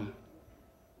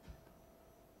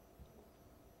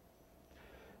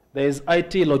there is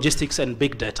IT, logistics, and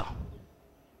big data.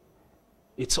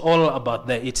 It's all about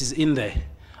there. It is in there.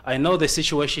 I know the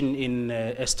situation in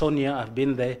Estonia. I've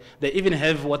been there. They even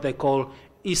have what they call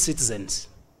e-citizens.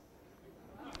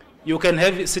 You can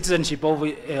have citizenship of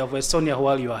Estonia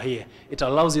while you are here. It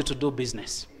allows you to do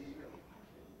business.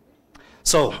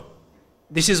 So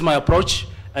this is my approach,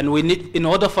 and we need, in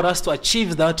order for us to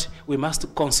achieve that, we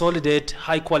must consolidate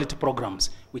high-quality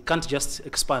programs. We can't just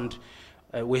expand.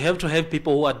 We have to have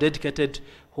people who are dedicated,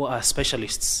 who are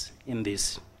specialists in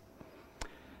this.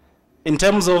 In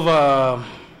terms of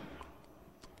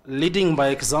leading by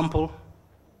example,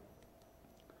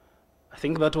 I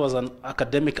think that was an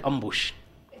academic ambush.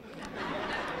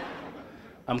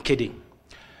 I'm kidding.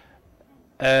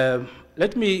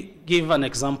 Let me give an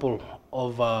example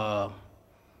of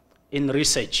in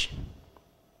research.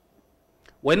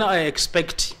 When I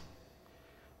expect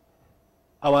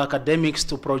our academics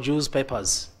to produce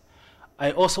papers,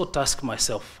 I also task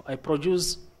myself. I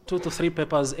produce 2 to 3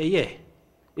 papers a year,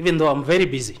 even though I'm very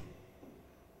busy.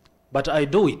 But I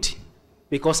do it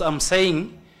because I'm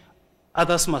saying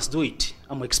others must do it.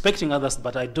 I'm expecting others,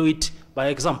 but I do it by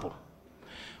example.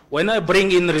 When I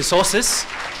bring in resources,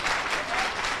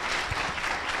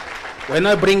 when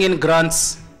I bring in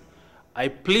grants, I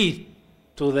plead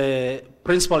to the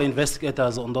principal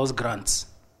investigators on those grants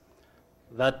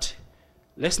that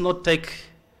let's not take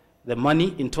the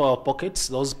money into our pockets,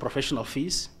 those professional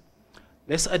fees.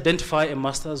 Let's identify a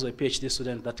master's or a PhD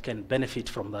student that can benefit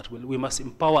from that. We must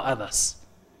empower others.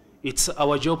 It's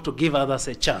our job to give others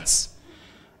a chance.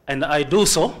 And I do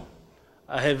so.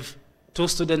 I have 2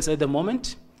 students at the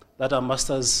moment that are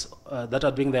masters, that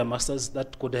are doing their masters,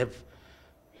 that could have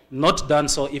not done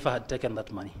so if I had taken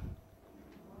that money.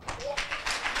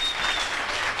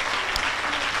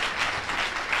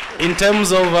 In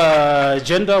terms of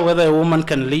gender, whether a woman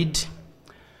can lead,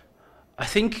 I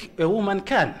think a woman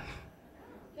can.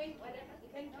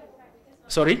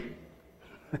 Sorry?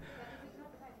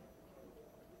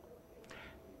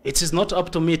 It is not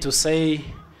up to me to say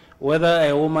whether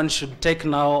a woman should take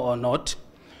now or not.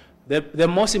 The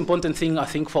most important thing, I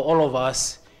think, for all of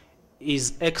us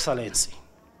is excellency.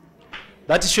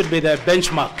 That should be the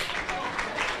benchmark.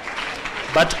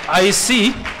 But I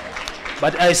see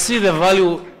the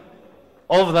value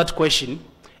of that question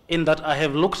in that I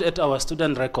have looked at our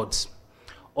student records.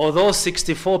 Although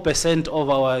 64% of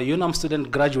our UNAM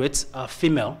student graduates are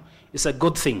female, it's a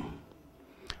good thing.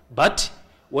 But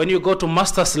when you go to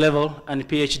master's level and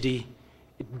PhD,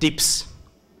 it dips.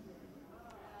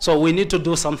 So we need to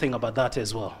do something about that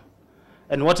as well.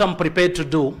 And what I'm prepared to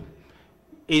do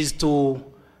is to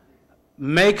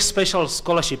make special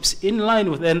scholarships in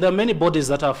line with, and there are many bodies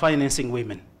that are financing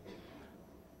women,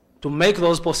 to make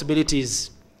those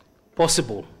possibilities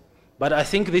possible. But I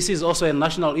think this is also a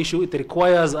national issue. It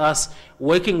requires us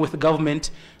working with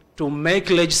government to make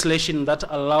legislation that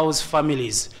allows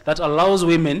families, that allows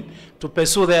women to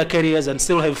pursue their careers and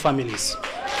still have families.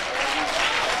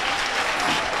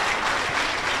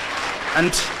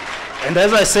 And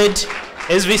as I said,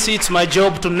 SVC, it's my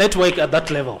job to network at that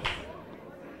level.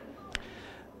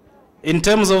 In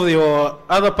terms of your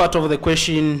other part of the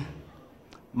question,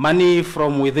 money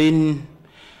from within,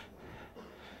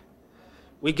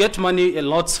 we get money a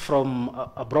lot from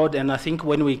abroad, and I think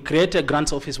when we create a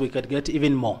grants office, we could get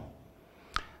even more.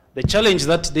 The challenge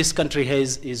that this country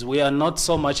has is we are not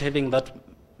so much having that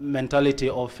mentality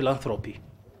of philanthropy.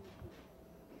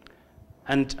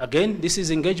 And again, this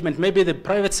is engagement. Maybe the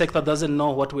private sector doesn't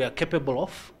know what we are capable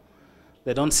of.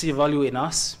 They don't see value in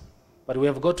us, but we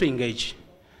have got to engage.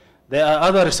 There are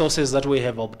other resources that we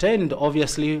have obtained,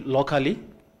 obviously, locally,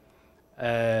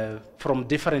 from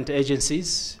different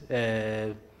agencies,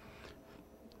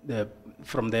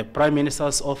 from the Prime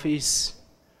Minister's office,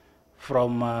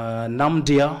 from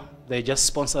NAMDIA. They just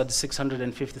sponsored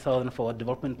 650,000 for a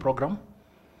development program.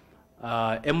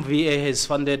 MVA has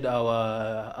funded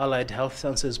our Allied Health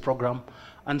Sciences program,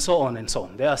 and so on and so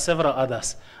on. There are several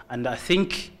others. And I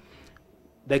think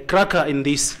the cracker in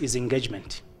this is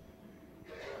engagement.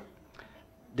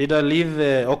 Did I leave?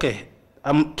 Okay,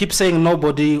 I keep saying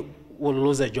nobody will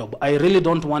lose a job. I really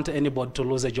don't want anybody to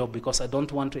lose a job because I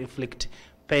don't want to inflict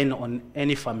pain on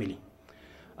any family.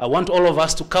 I want all of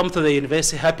us to come to the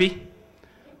university happy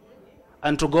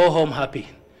and to go home happy.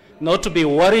 Not to be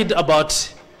worried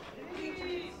about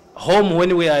home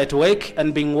when we are at work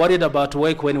and being worried about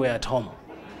work when we are at home.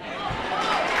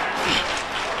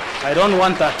 I don't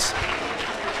want that.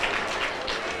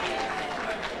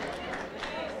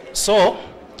 So,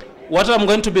 what I'm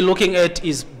going to be looking at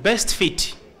is best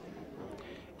fit.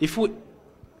 If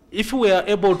we are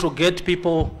able to get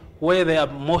people where they are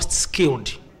most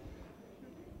skilled,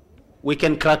 we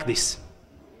can crack this.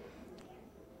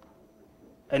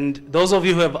 And those of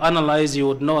you who have analyzed, you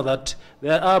would know that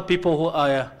there are people who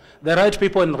are the right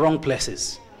people in the wrong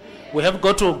places. We have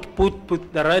got to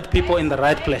put the right people in the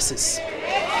right places.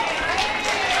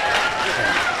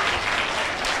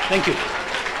 Thank you.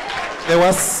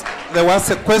 There was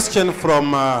a question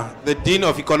from the Dean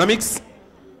of Economics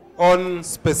on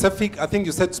specific, I think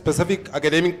you said specific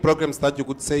academic programs that you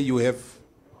could say you have.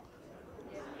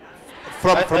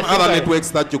 From other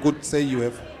networks that you could say you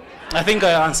have. I think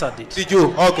I answered it. Did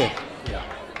you? Okay. Yeah.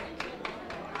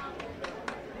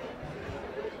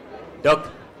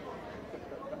 Doc,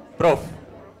 Prof,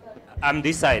 I'm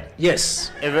this side.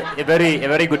 Yes. A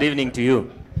very good evening to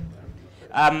you.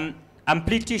 I'm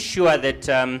pretty sure that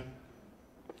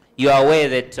you are aware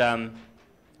that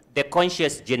the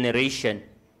conscious generation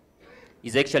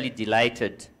is actually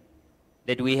delighted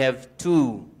that we have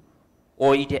two,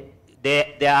 or there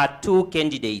are two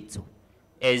candidates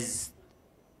as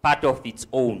part of its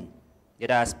own that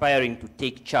are aspiring to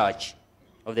take charge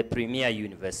of the premier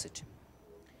university.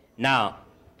 Now,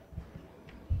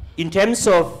 in terms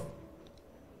of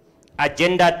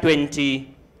Agenda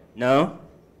 20, no,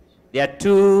 there are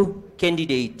two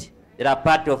candidates that are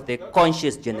part of the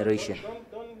conscious generation.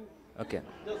 Okay.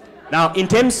 Now, in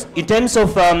terms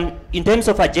of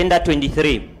Agenda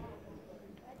 23,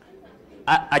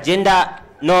 Agenda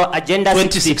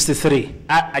 2063.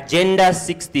 Agenda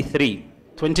 63.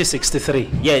 2063.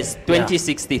 Yes,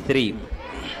 2063.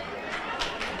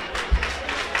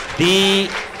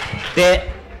 Yeah.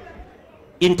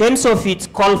 In terms of its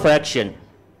call for action,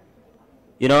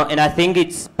 you know, and I think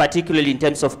it's particularly in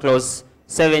terms of clause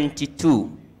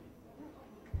 72,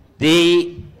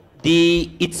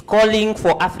 it's calling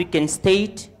for African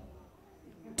state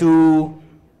to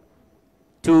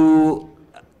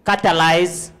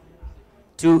catalyze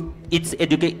to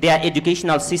their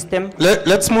educational system.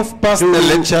 Let's move past the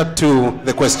lecture to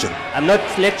the question. I'm not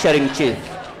lecturing, Chief.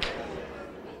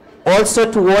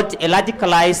 Also toward a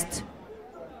radicalized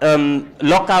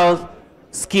local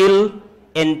skill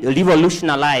and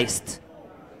revolutionized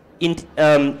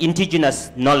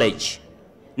indigenous knowledge.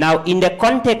 Now, in the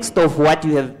context of what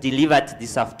you have delivered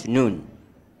this afternoon,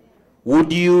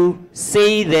 would you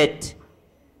say that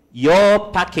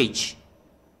your package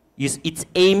it's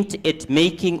aimed at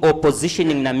making or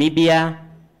positioning Namibia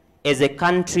as a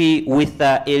country with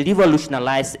a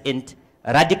revolutionized and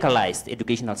radicalized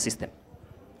educational system?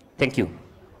 Thank you.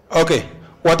 Okay.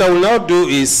 What I will now do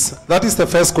is, that is the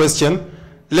first question.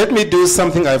 Let me do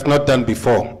something I have not done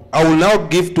before. I will now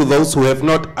give to those who have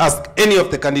not asked any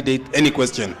of the candidates any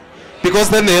question,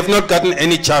 because then they have not gotten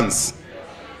any chance.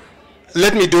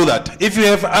 Let me do that. If you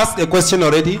have asked a question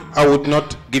already, I would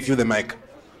not give you the mic.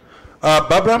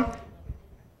 Barbara?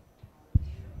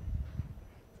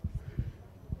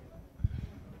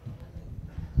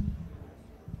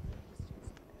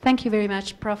 Thank you very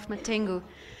much, Prof. Matengu.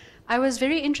 I was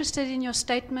very interested in your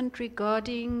statement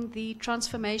regarding the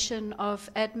transformation of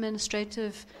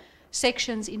administrative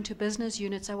sections into business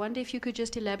units. I wonder if you could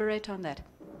just elaborate on that.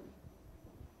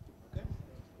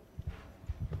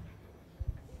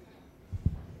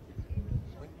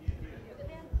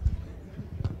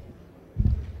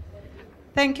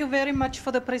 Thank you very much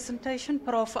for the presentation,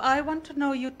 Prof. I want to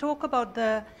know, you talk about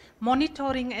the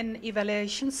monitoring and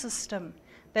evaluation system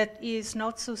that is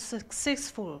not so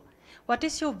successful. What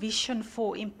is your vision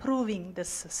for improving this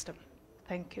system?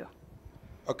 Thank you.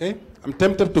 Okay, I'm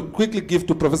tempted to quickly give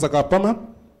to Professor Kapama.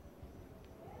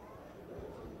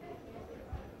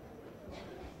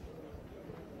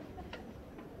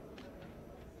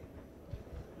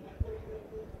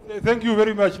 Thank you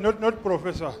very much. Not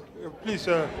Professor. Please.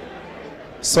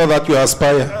 So that you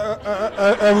aspire.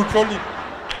 I will call it.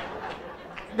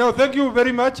 No, thank you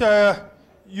very much.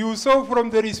 You saw from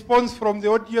the response from the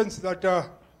audience that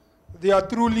they are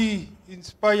truly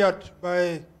inspired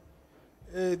by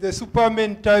the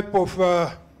Superman type of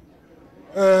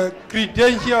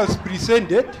credentials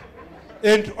presented,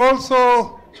 and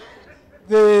also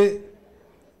the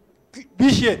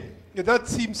vision that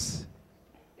seems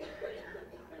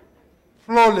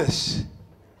flawless.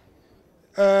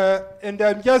 And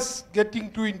I'm just getting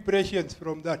two impressions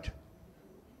from that.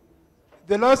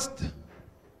 The last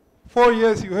 4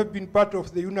 years you have been part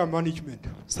of the UNAM management.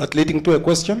 Is that leading to a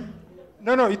question?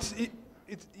 No,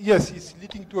 yes, it's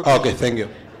leading to a question. Okay, thank you.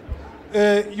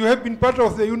 You have been part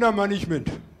of the UNAM management.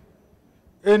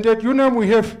 And at UNAM we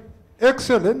have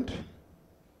excellent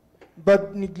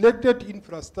but neglected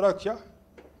infrastructure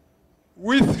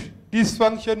with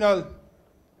dysfunctional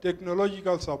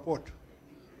technological support.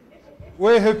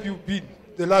 Where have you been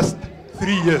the last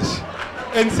 3 years?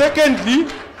 And secondly...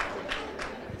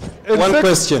 One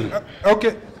question.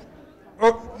 Okay.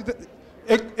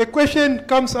 A question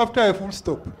comes after a full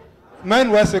stop.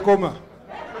 Mine was a comma.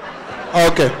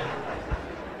 Okay.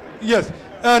 Yes.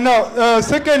 Now,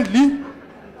 secondly,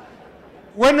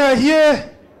 when I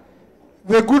hear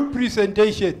the good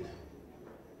presentation,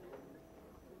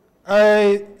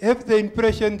 I have the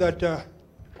impression that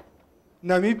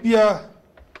Namibia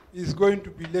is going to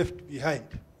be left behind.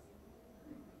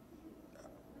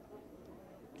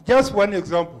 Just one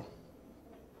example.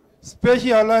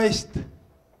 Specialized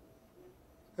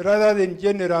rather than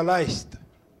generalized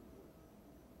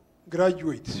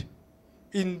graduates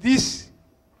in this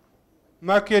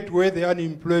market where the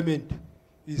unemployment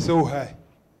is so high.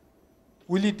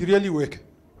 Will it really work?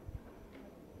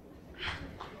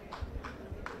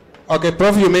 Okay,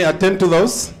 Prof, you may attend to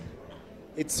those.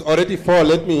 It's already 4.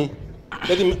 Let me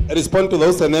respond to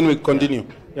those and then we continue.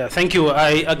 Yeah, thank you.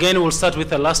 I again will start with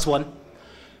the last one.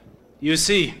 You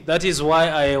see, that is why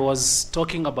I was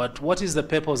talking about what is the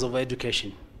purpose of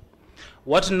education.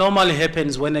 What normally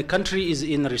happens when a country is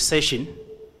in recession,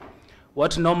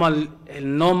 what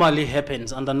normally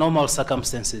happens under normal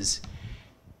circumstances,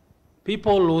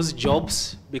 people lose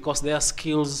jobs because their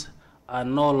skills are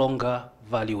no longer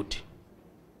valued.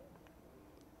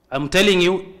 I'm telling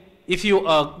you, if you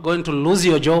are going to lose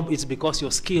your job, it's because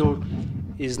your skill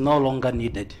is no longer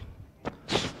needed.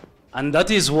 And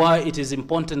that is why it is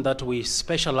important that we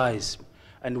specialize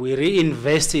and we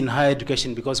reinvest in higher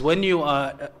education, because when you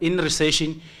are in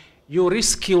recession, you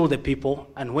reskill the people,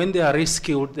 and when they are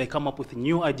reskilled, they come up with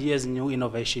new ideas, new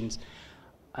innovations,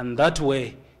 and that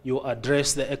way you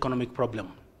address the economic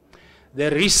problem. The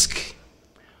risk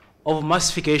of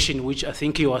massification, which I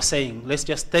think you are saying, let's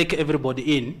just take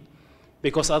everybody in,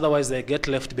 because otherwise they get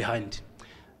left behind.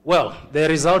 Well, the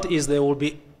result is they will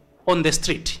be on the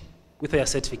street with their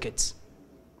certificates.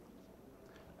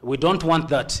 We don't want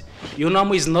that.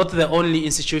 UNAM is not the only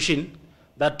institution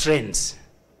that trains.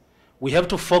 We have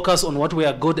to focus on what we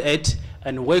are good at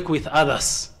and work with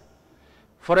others.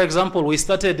 For example, we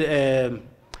started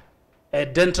a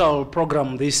dental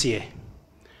program this year.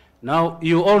 Now,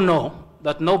 you all know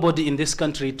that nobody in this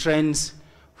country trains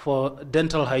for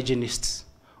dental hygienists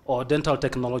or dental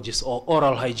technologists or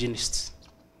oral hygienists.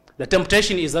 The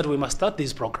temptation is that we must start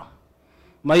this program.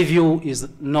 My view is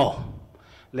no.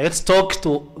 Let's talk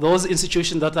to those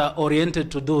institutions that are oriented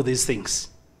to do these things.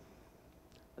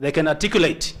 They can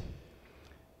articulate.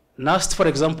 NAST, for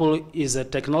example, is a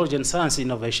technology and science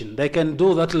innovation. They can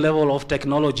do that level of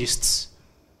technologists.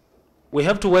 We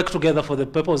have to work together for the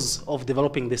purpose of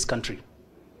developing this country.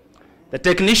 The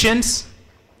technicians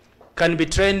can be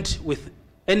trained with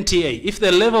NTA. If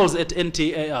the levels at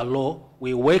NTA are low,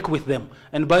 we work with them.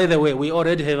 And by the way, we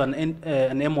already have an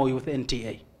MOU with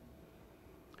NTA.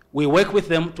 We work with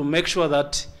them to make sure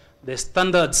that the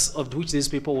standards of which these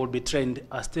people will be trained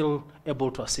are still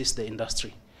able to assist the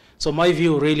industry. So my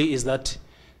view really is that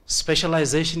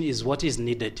specialization is what is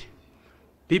needed.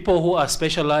 People who are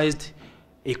specialized,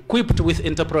 equipped with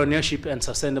entrepreneurship and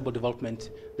sustainable development,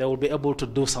 they will be able to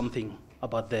do something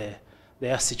about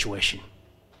their situation.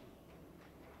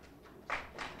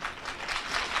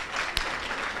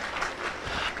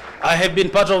 I have been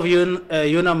part of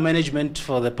UNAM management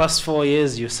for the past 4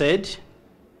 years, you said.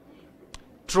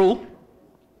 True.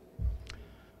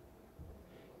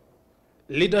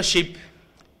 Leadership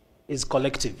is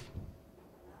collective.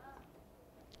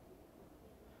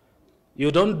 You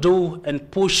don't do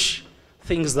and push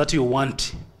things that you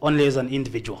want only as an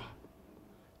individual.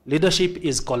 Leadership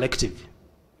is collective.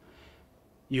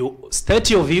 You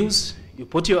state your views, you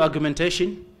put your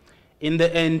argumentation. In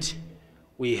the end,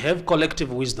 we have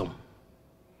collective wisdom.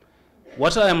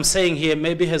 What I am saying here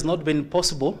maybe has not been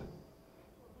possible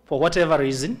for whatever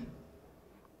reason,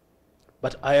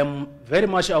 but I am very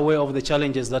much aware of the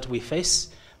challenges that we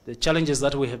face, the challenges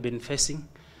that we have been facing,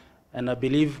 and I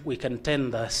believe we can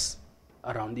turn this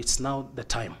around. It's now the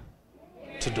time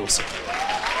to do so.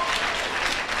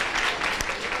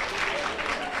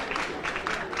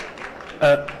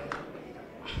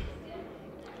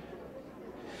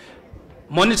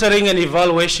 Monitoring and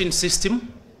evaluation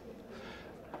system.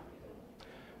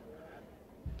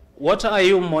 What are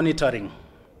you monitoring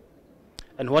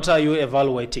and what are you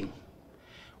evaluating?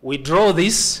 We draw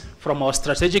this from our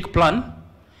strategic plan.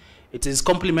 It is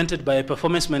complemented by a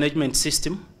performance management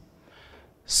system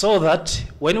so that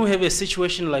when we have a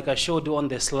situation like I showed you on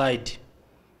the slide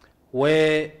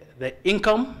where the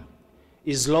income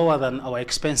is lower than our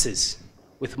expenses,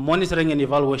 with monitoring and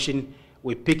evaluation,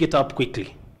 we pick it up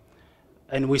quickly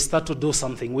and we start to do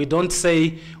something. We don't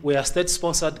say we are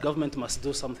state-sponsored, government must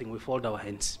do something, we fold our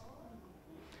hands.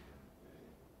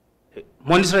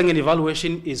 Monitoring and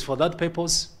evaluation is for that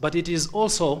purpose, but it is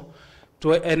also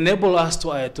to enable us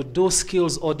to do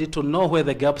skills audit, to know where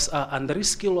the gaps are and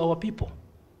reskill our people.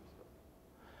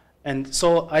 And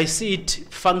so I see it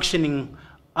functioning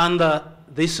under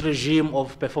this regime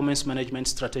of performance management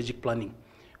strategic planning,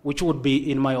 which would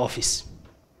be in my office.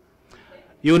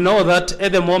 You know that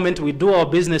at the moment we do our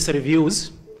business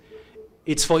reviews,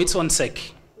 it's for its own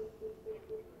sake.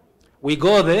 We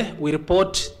go there, we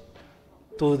report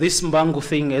to this Mbangu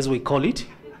thing, as we call it,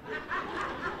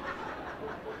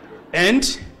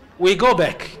 and we go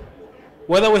back.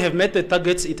 Whether we have met the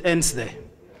targets, it ends there.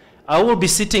 I will be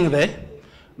sitting there,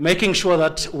 making sure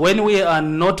that when we are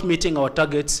not meeting our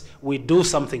targets, we do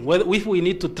something. Whether if we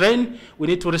need to train, we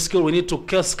need to reskill, we need to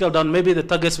scale down, maybe the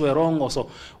targets were wrong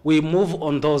also. We move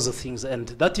on those things, and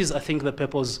that is, I think, the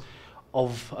purpose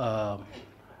of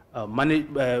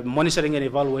monitoring and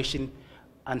evaluation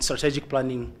and strategic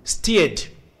planning steered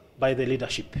by the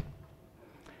leadership.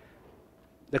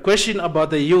 The question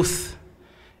about the youth,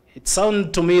 it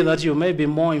sounds to me that you may be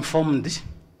more informed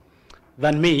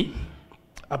than me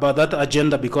about that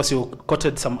agenda because you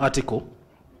quoted some article.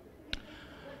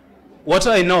 What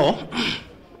I know,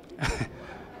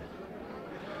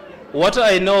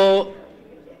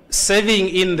 serving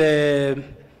in the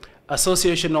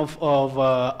Association of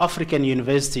African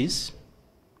Universities,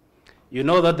 you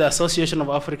know that the Association of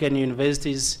African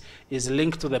Universities is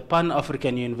linked to the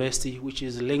Pan-African University, which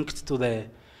is linked to the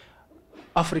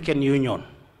African Union.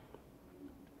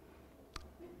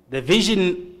 The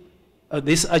vision of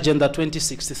this Agenda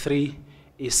 2063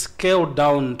 is scaled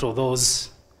down to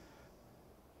those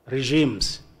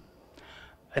regimes.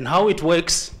 And how it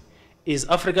works is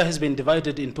Africa has been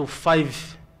divided into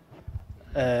 5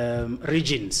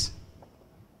 regions.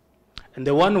 And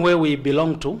the one where we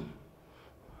belong to,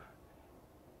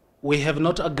 we have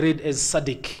not agreed as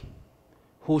SADC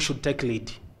who should take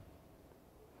lead.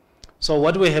 So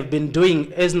what we have been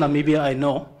doing as Namibia, I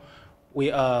know, we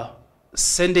are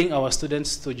sending our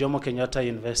students to Jomo Kenyatta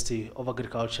University of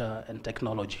Agriculture and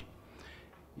Technology.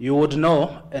 You would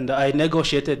know, and I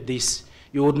negotiated this,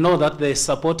 you would know that they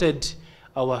supported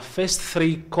our first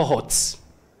 3 cohorts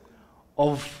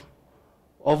of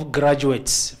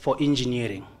graduates for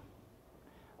engineering.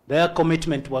 Their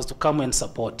commitment was to come and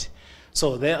support.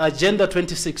 So the Agenda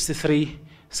 2063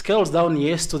 scales down,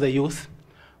 yes, to the youth,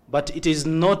 but it is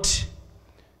not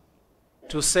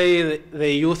to say the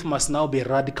youth must now be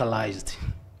radicalized.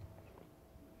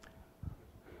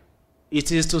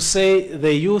 It is to say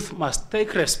the youth must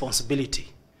take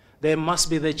responsibility. There must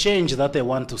be the change that they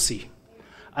want to see.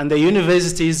 And the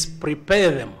universities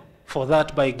prepare them for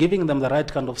that by giving them the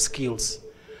right kind of skills,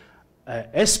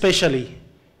 especially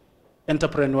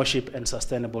entrepreneurship and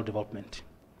sustainable development.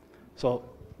 So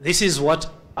this is what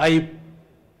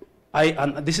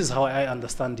this is how I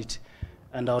understand it,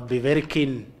 and I would be very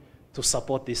keen to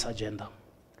support this agenda.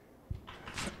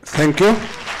 Thank you.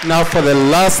 Now for the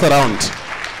last round.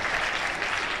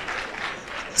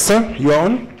 Sir, you are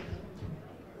on.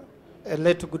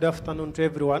 Good afternoon to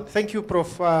everyone. Thank you,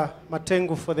 Prof.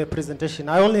 Matengu, for the presentation.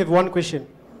 I only have one question.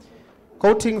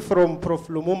 Quoting from Prof.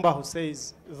 Lumumba, who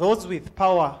says, those with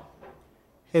power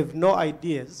have no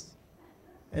ideas,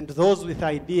 and those with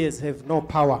ideas have no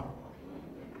power.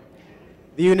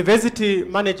 The university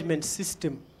management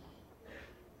system,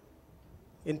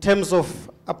 in terms of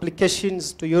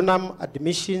applications to UNAM,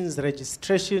 admissions,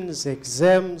 registrations,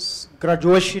 exams,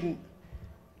 graduation,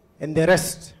 and the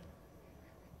rest.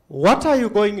 What are you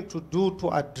going to do to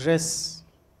address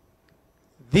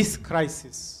this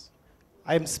crisis?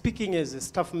 I'm speaking as a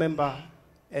staff member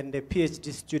and a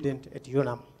PhD student at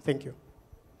UNAM. Thank you.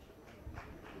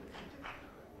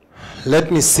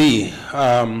 Let me see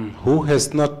who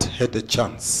has not had a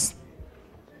chance.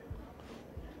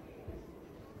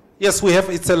 Yes, we have,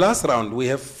 it's the last round. We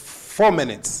have 4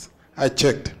 minutes. I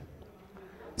checked.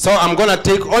 So I'm going to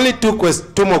take only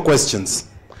two more questions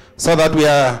so that we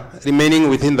are remaining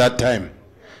within that time.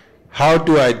 How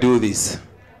do I do this?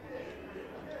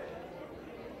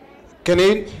 Can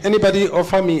anybody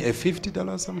offer me a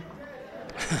 $50 something?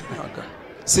 Okay.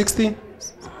 60?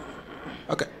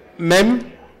 Okay.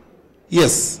 Ma'am?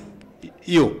 Yes.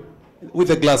 You, with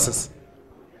the glasses.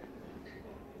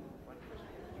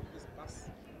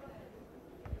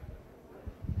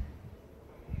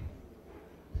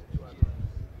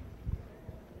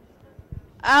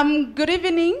 Good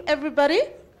evening, everybody.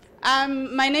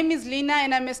 My name is Lina,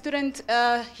 and I'm a student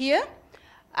here.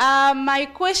 My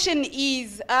question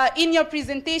is, in your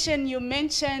presentation, you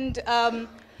mentioned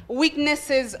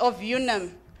weaknesses of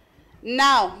UNAM.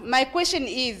 Now, my question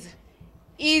is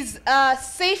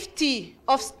safety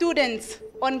of students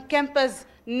on campus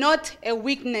not a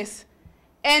weakness?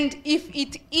 And if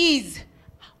it is,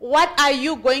 what are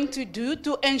you going to do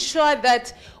to ensure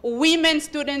that women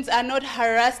students are not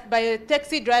harassed by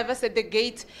taxi drivers at the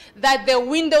gate, that the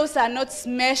windows are not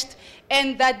smashed,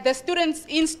 and that the students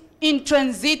in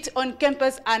transit on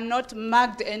campus are not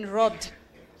mugged and robbed?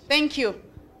 Thank you.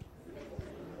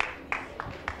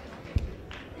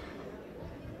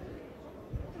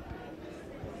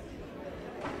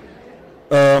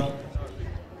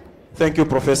 Thank you,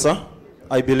 Professor.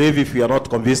 I believe if we are not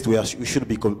convinced, we should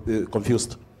be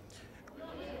confused.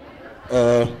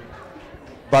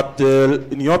 But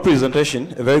in your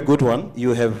presentation, a very good one,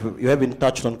 you have been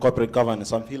touched on corporate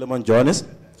governance. I'm Philemon Johannes.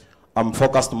 I'm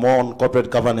focused more on corporate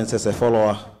governance as a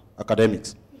follower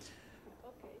academics.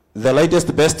 The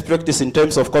latest best practice in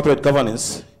terms of corporate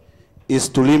governance is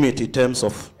to limit in terms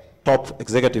of top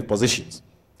executive positions.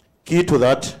 Key to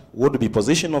that would be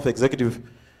position of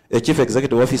chief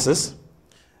executive officers,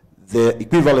 the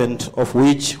equivalent of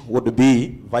which would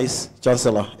be vice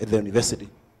chancellor at the university.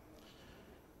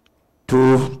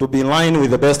 To be in line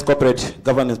with the best corporate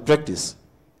governance practice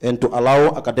and to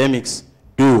allow academics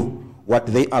do what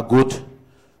they are good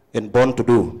and born to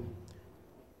do,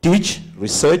 teach,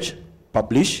 research,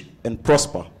 publish, and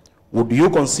prosper, would you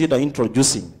consider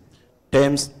introducing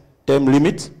term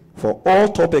limits for all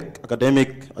top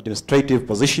academic administrative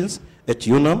positions at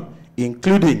UNAM,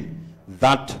 including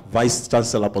that vice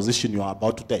chancellor position you are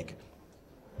about to take?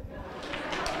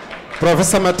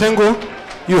 Professor Matengo,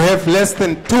 you have less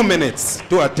than 2 minutes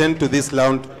to attend to this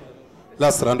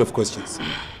last round of questions.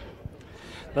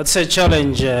 That's a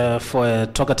challenge for a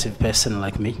talkative person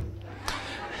like me.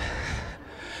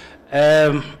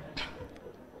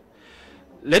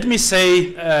 Let me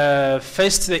say,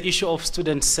 first, the issue of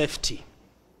student safety.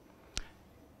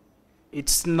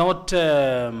 It's not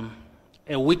a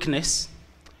weakness,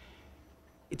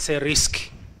 it's a risk.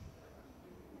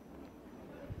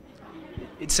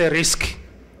 It's a risk.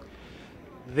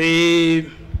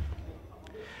 I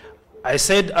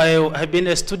said I have been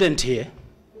a student here.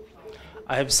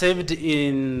 I have served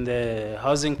in the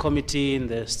housing committee, in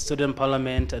the student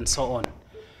parliament, and so on.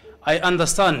 I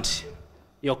understand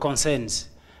your concerns,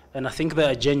 and I think they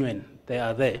are genuine. They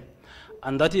are there.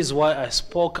 And that is why I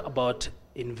spoke about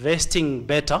investing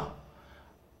better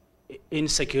in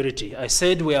security. I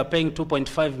said we are paying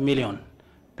 2.5 million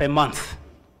per month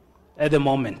at the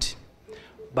moment,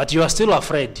 but you are still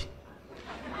afraid.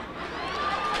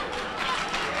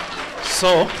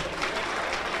 So,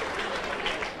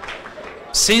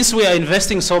 since we are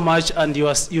investing so much and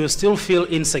you still feel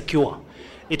insecure,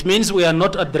 it means we are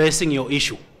not addressing your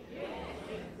issue.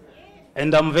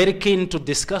 And I'm very keen to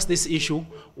discuss this issue.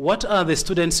 What are the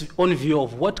students' own view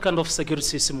of what kind of security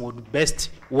system would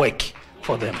best work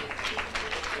for them?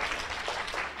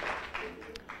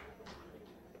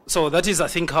 So that is, I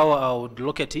think, how I would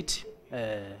look at it.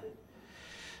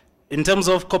 In terms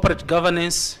of corporate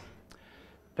governance,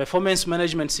 performance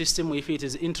management system, if it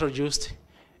is introduced,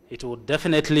 it will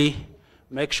definitely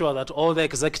make sure that all the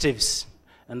executives,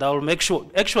 and I will make sure,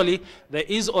 actually, there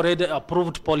is already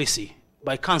approved policy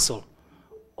by council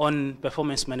on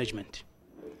performance management.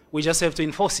 We just have to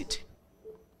enforce it.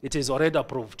 It is already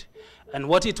approved. And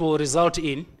what it will result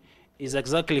in is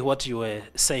exactly what you were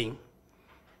saying.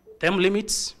 Term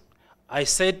limits, I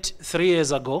said 3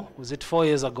 years ago, was it 4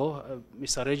 years ago,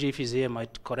 Mr. Reggie, if he's here,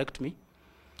 might correct me,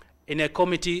 in a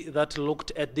committee that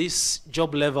looked at this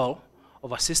job level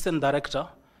of assistant director,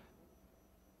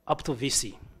 up to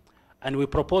VC. And we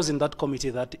propose in that committee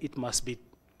that it must be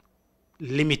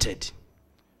limited.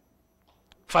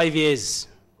 5 years.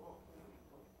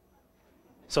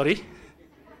 Sorry?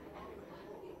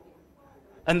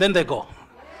 And then they go.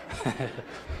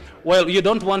 Well, you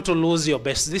don't want to lose your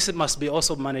best. This must be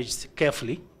also managed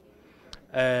carefully.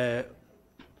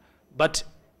 But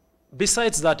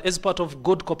besides that, as part of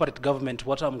good corporate government,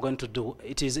 what I'm going to do,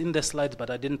 it is in the slide, but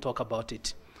I didn't talk about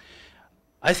it.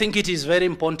 I think it is very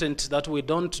important that we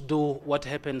don't do what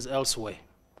happens elsewhere.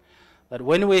 That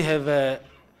when we have a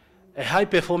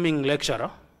high-performing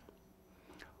lecturer,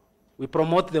 we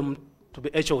promote them to be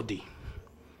HOD.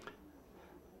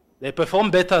 They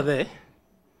perform better there,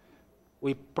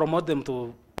 we promote them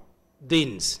to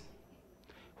deans.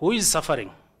 Who is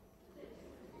suffering?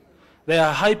 They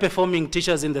are high-performing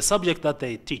teachers in the subject that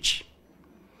they teach.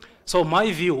 So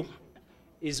my view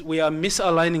is we are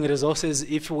misaligning resources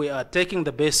if we are taking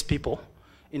the best people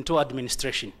into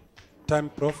administration. Time,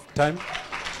 Prof. Time.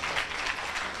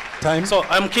 Time. So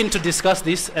I'm keen to discuss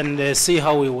this and see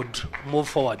how we would move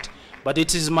forward. But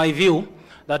it is my view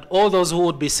that all those who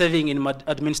would be serving in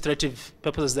administrative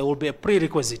purposes, there will be a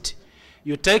prerequisite.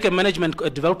 You take a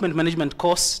development management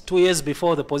course 2 years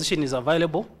before the position is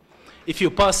available. If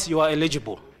you pass, you are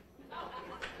eligible.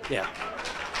 Yeah.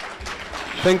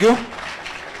 Thank you.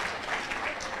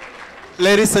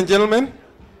 Ladies and gentlemen,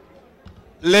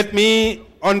 let me,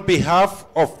 on behalf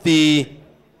of the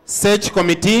Search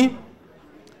Committee,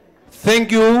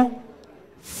 thank you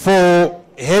for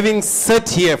having sat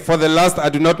here for the last, I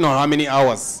do not know how many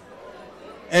hours,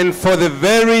 and for the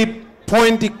very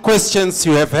pointy questions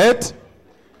you have had.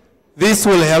 This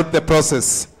will help the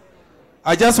process.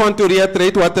 I just want to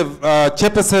reiterate what the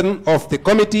chairperson of the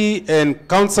committee and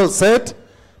council said,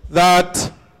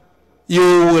 that you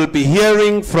will be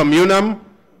hearing from UNAM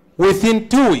within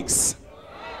 2 weeks.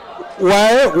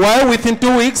 Why within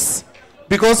 2 weeks?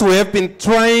 Because we have been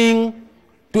trying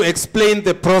to explain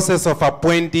the process of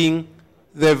appointing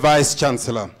the Vice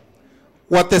Chancellor.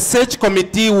 What the search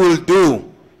committee will do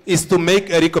is to make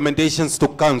recommendations to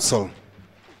council.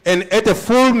 And at a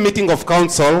full meeting of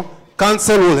council,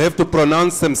 council will have to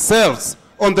pronounce themselves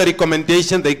on the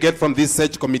recommendation they get from this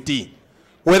search committee.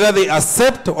 Whether they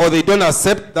accept or they don't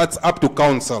accept, that's up to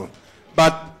council.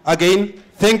 But again,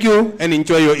 thank you and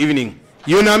enjoy your evening.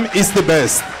 UNAM is the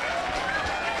best.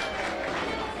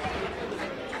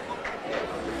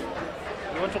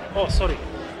 You want to, oh, sorry.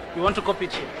 You want to copy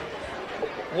it here?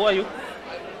 Who are you?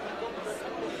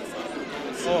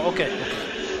 Oh, okay.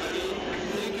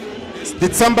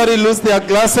 Did somebody lose their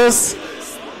glasses?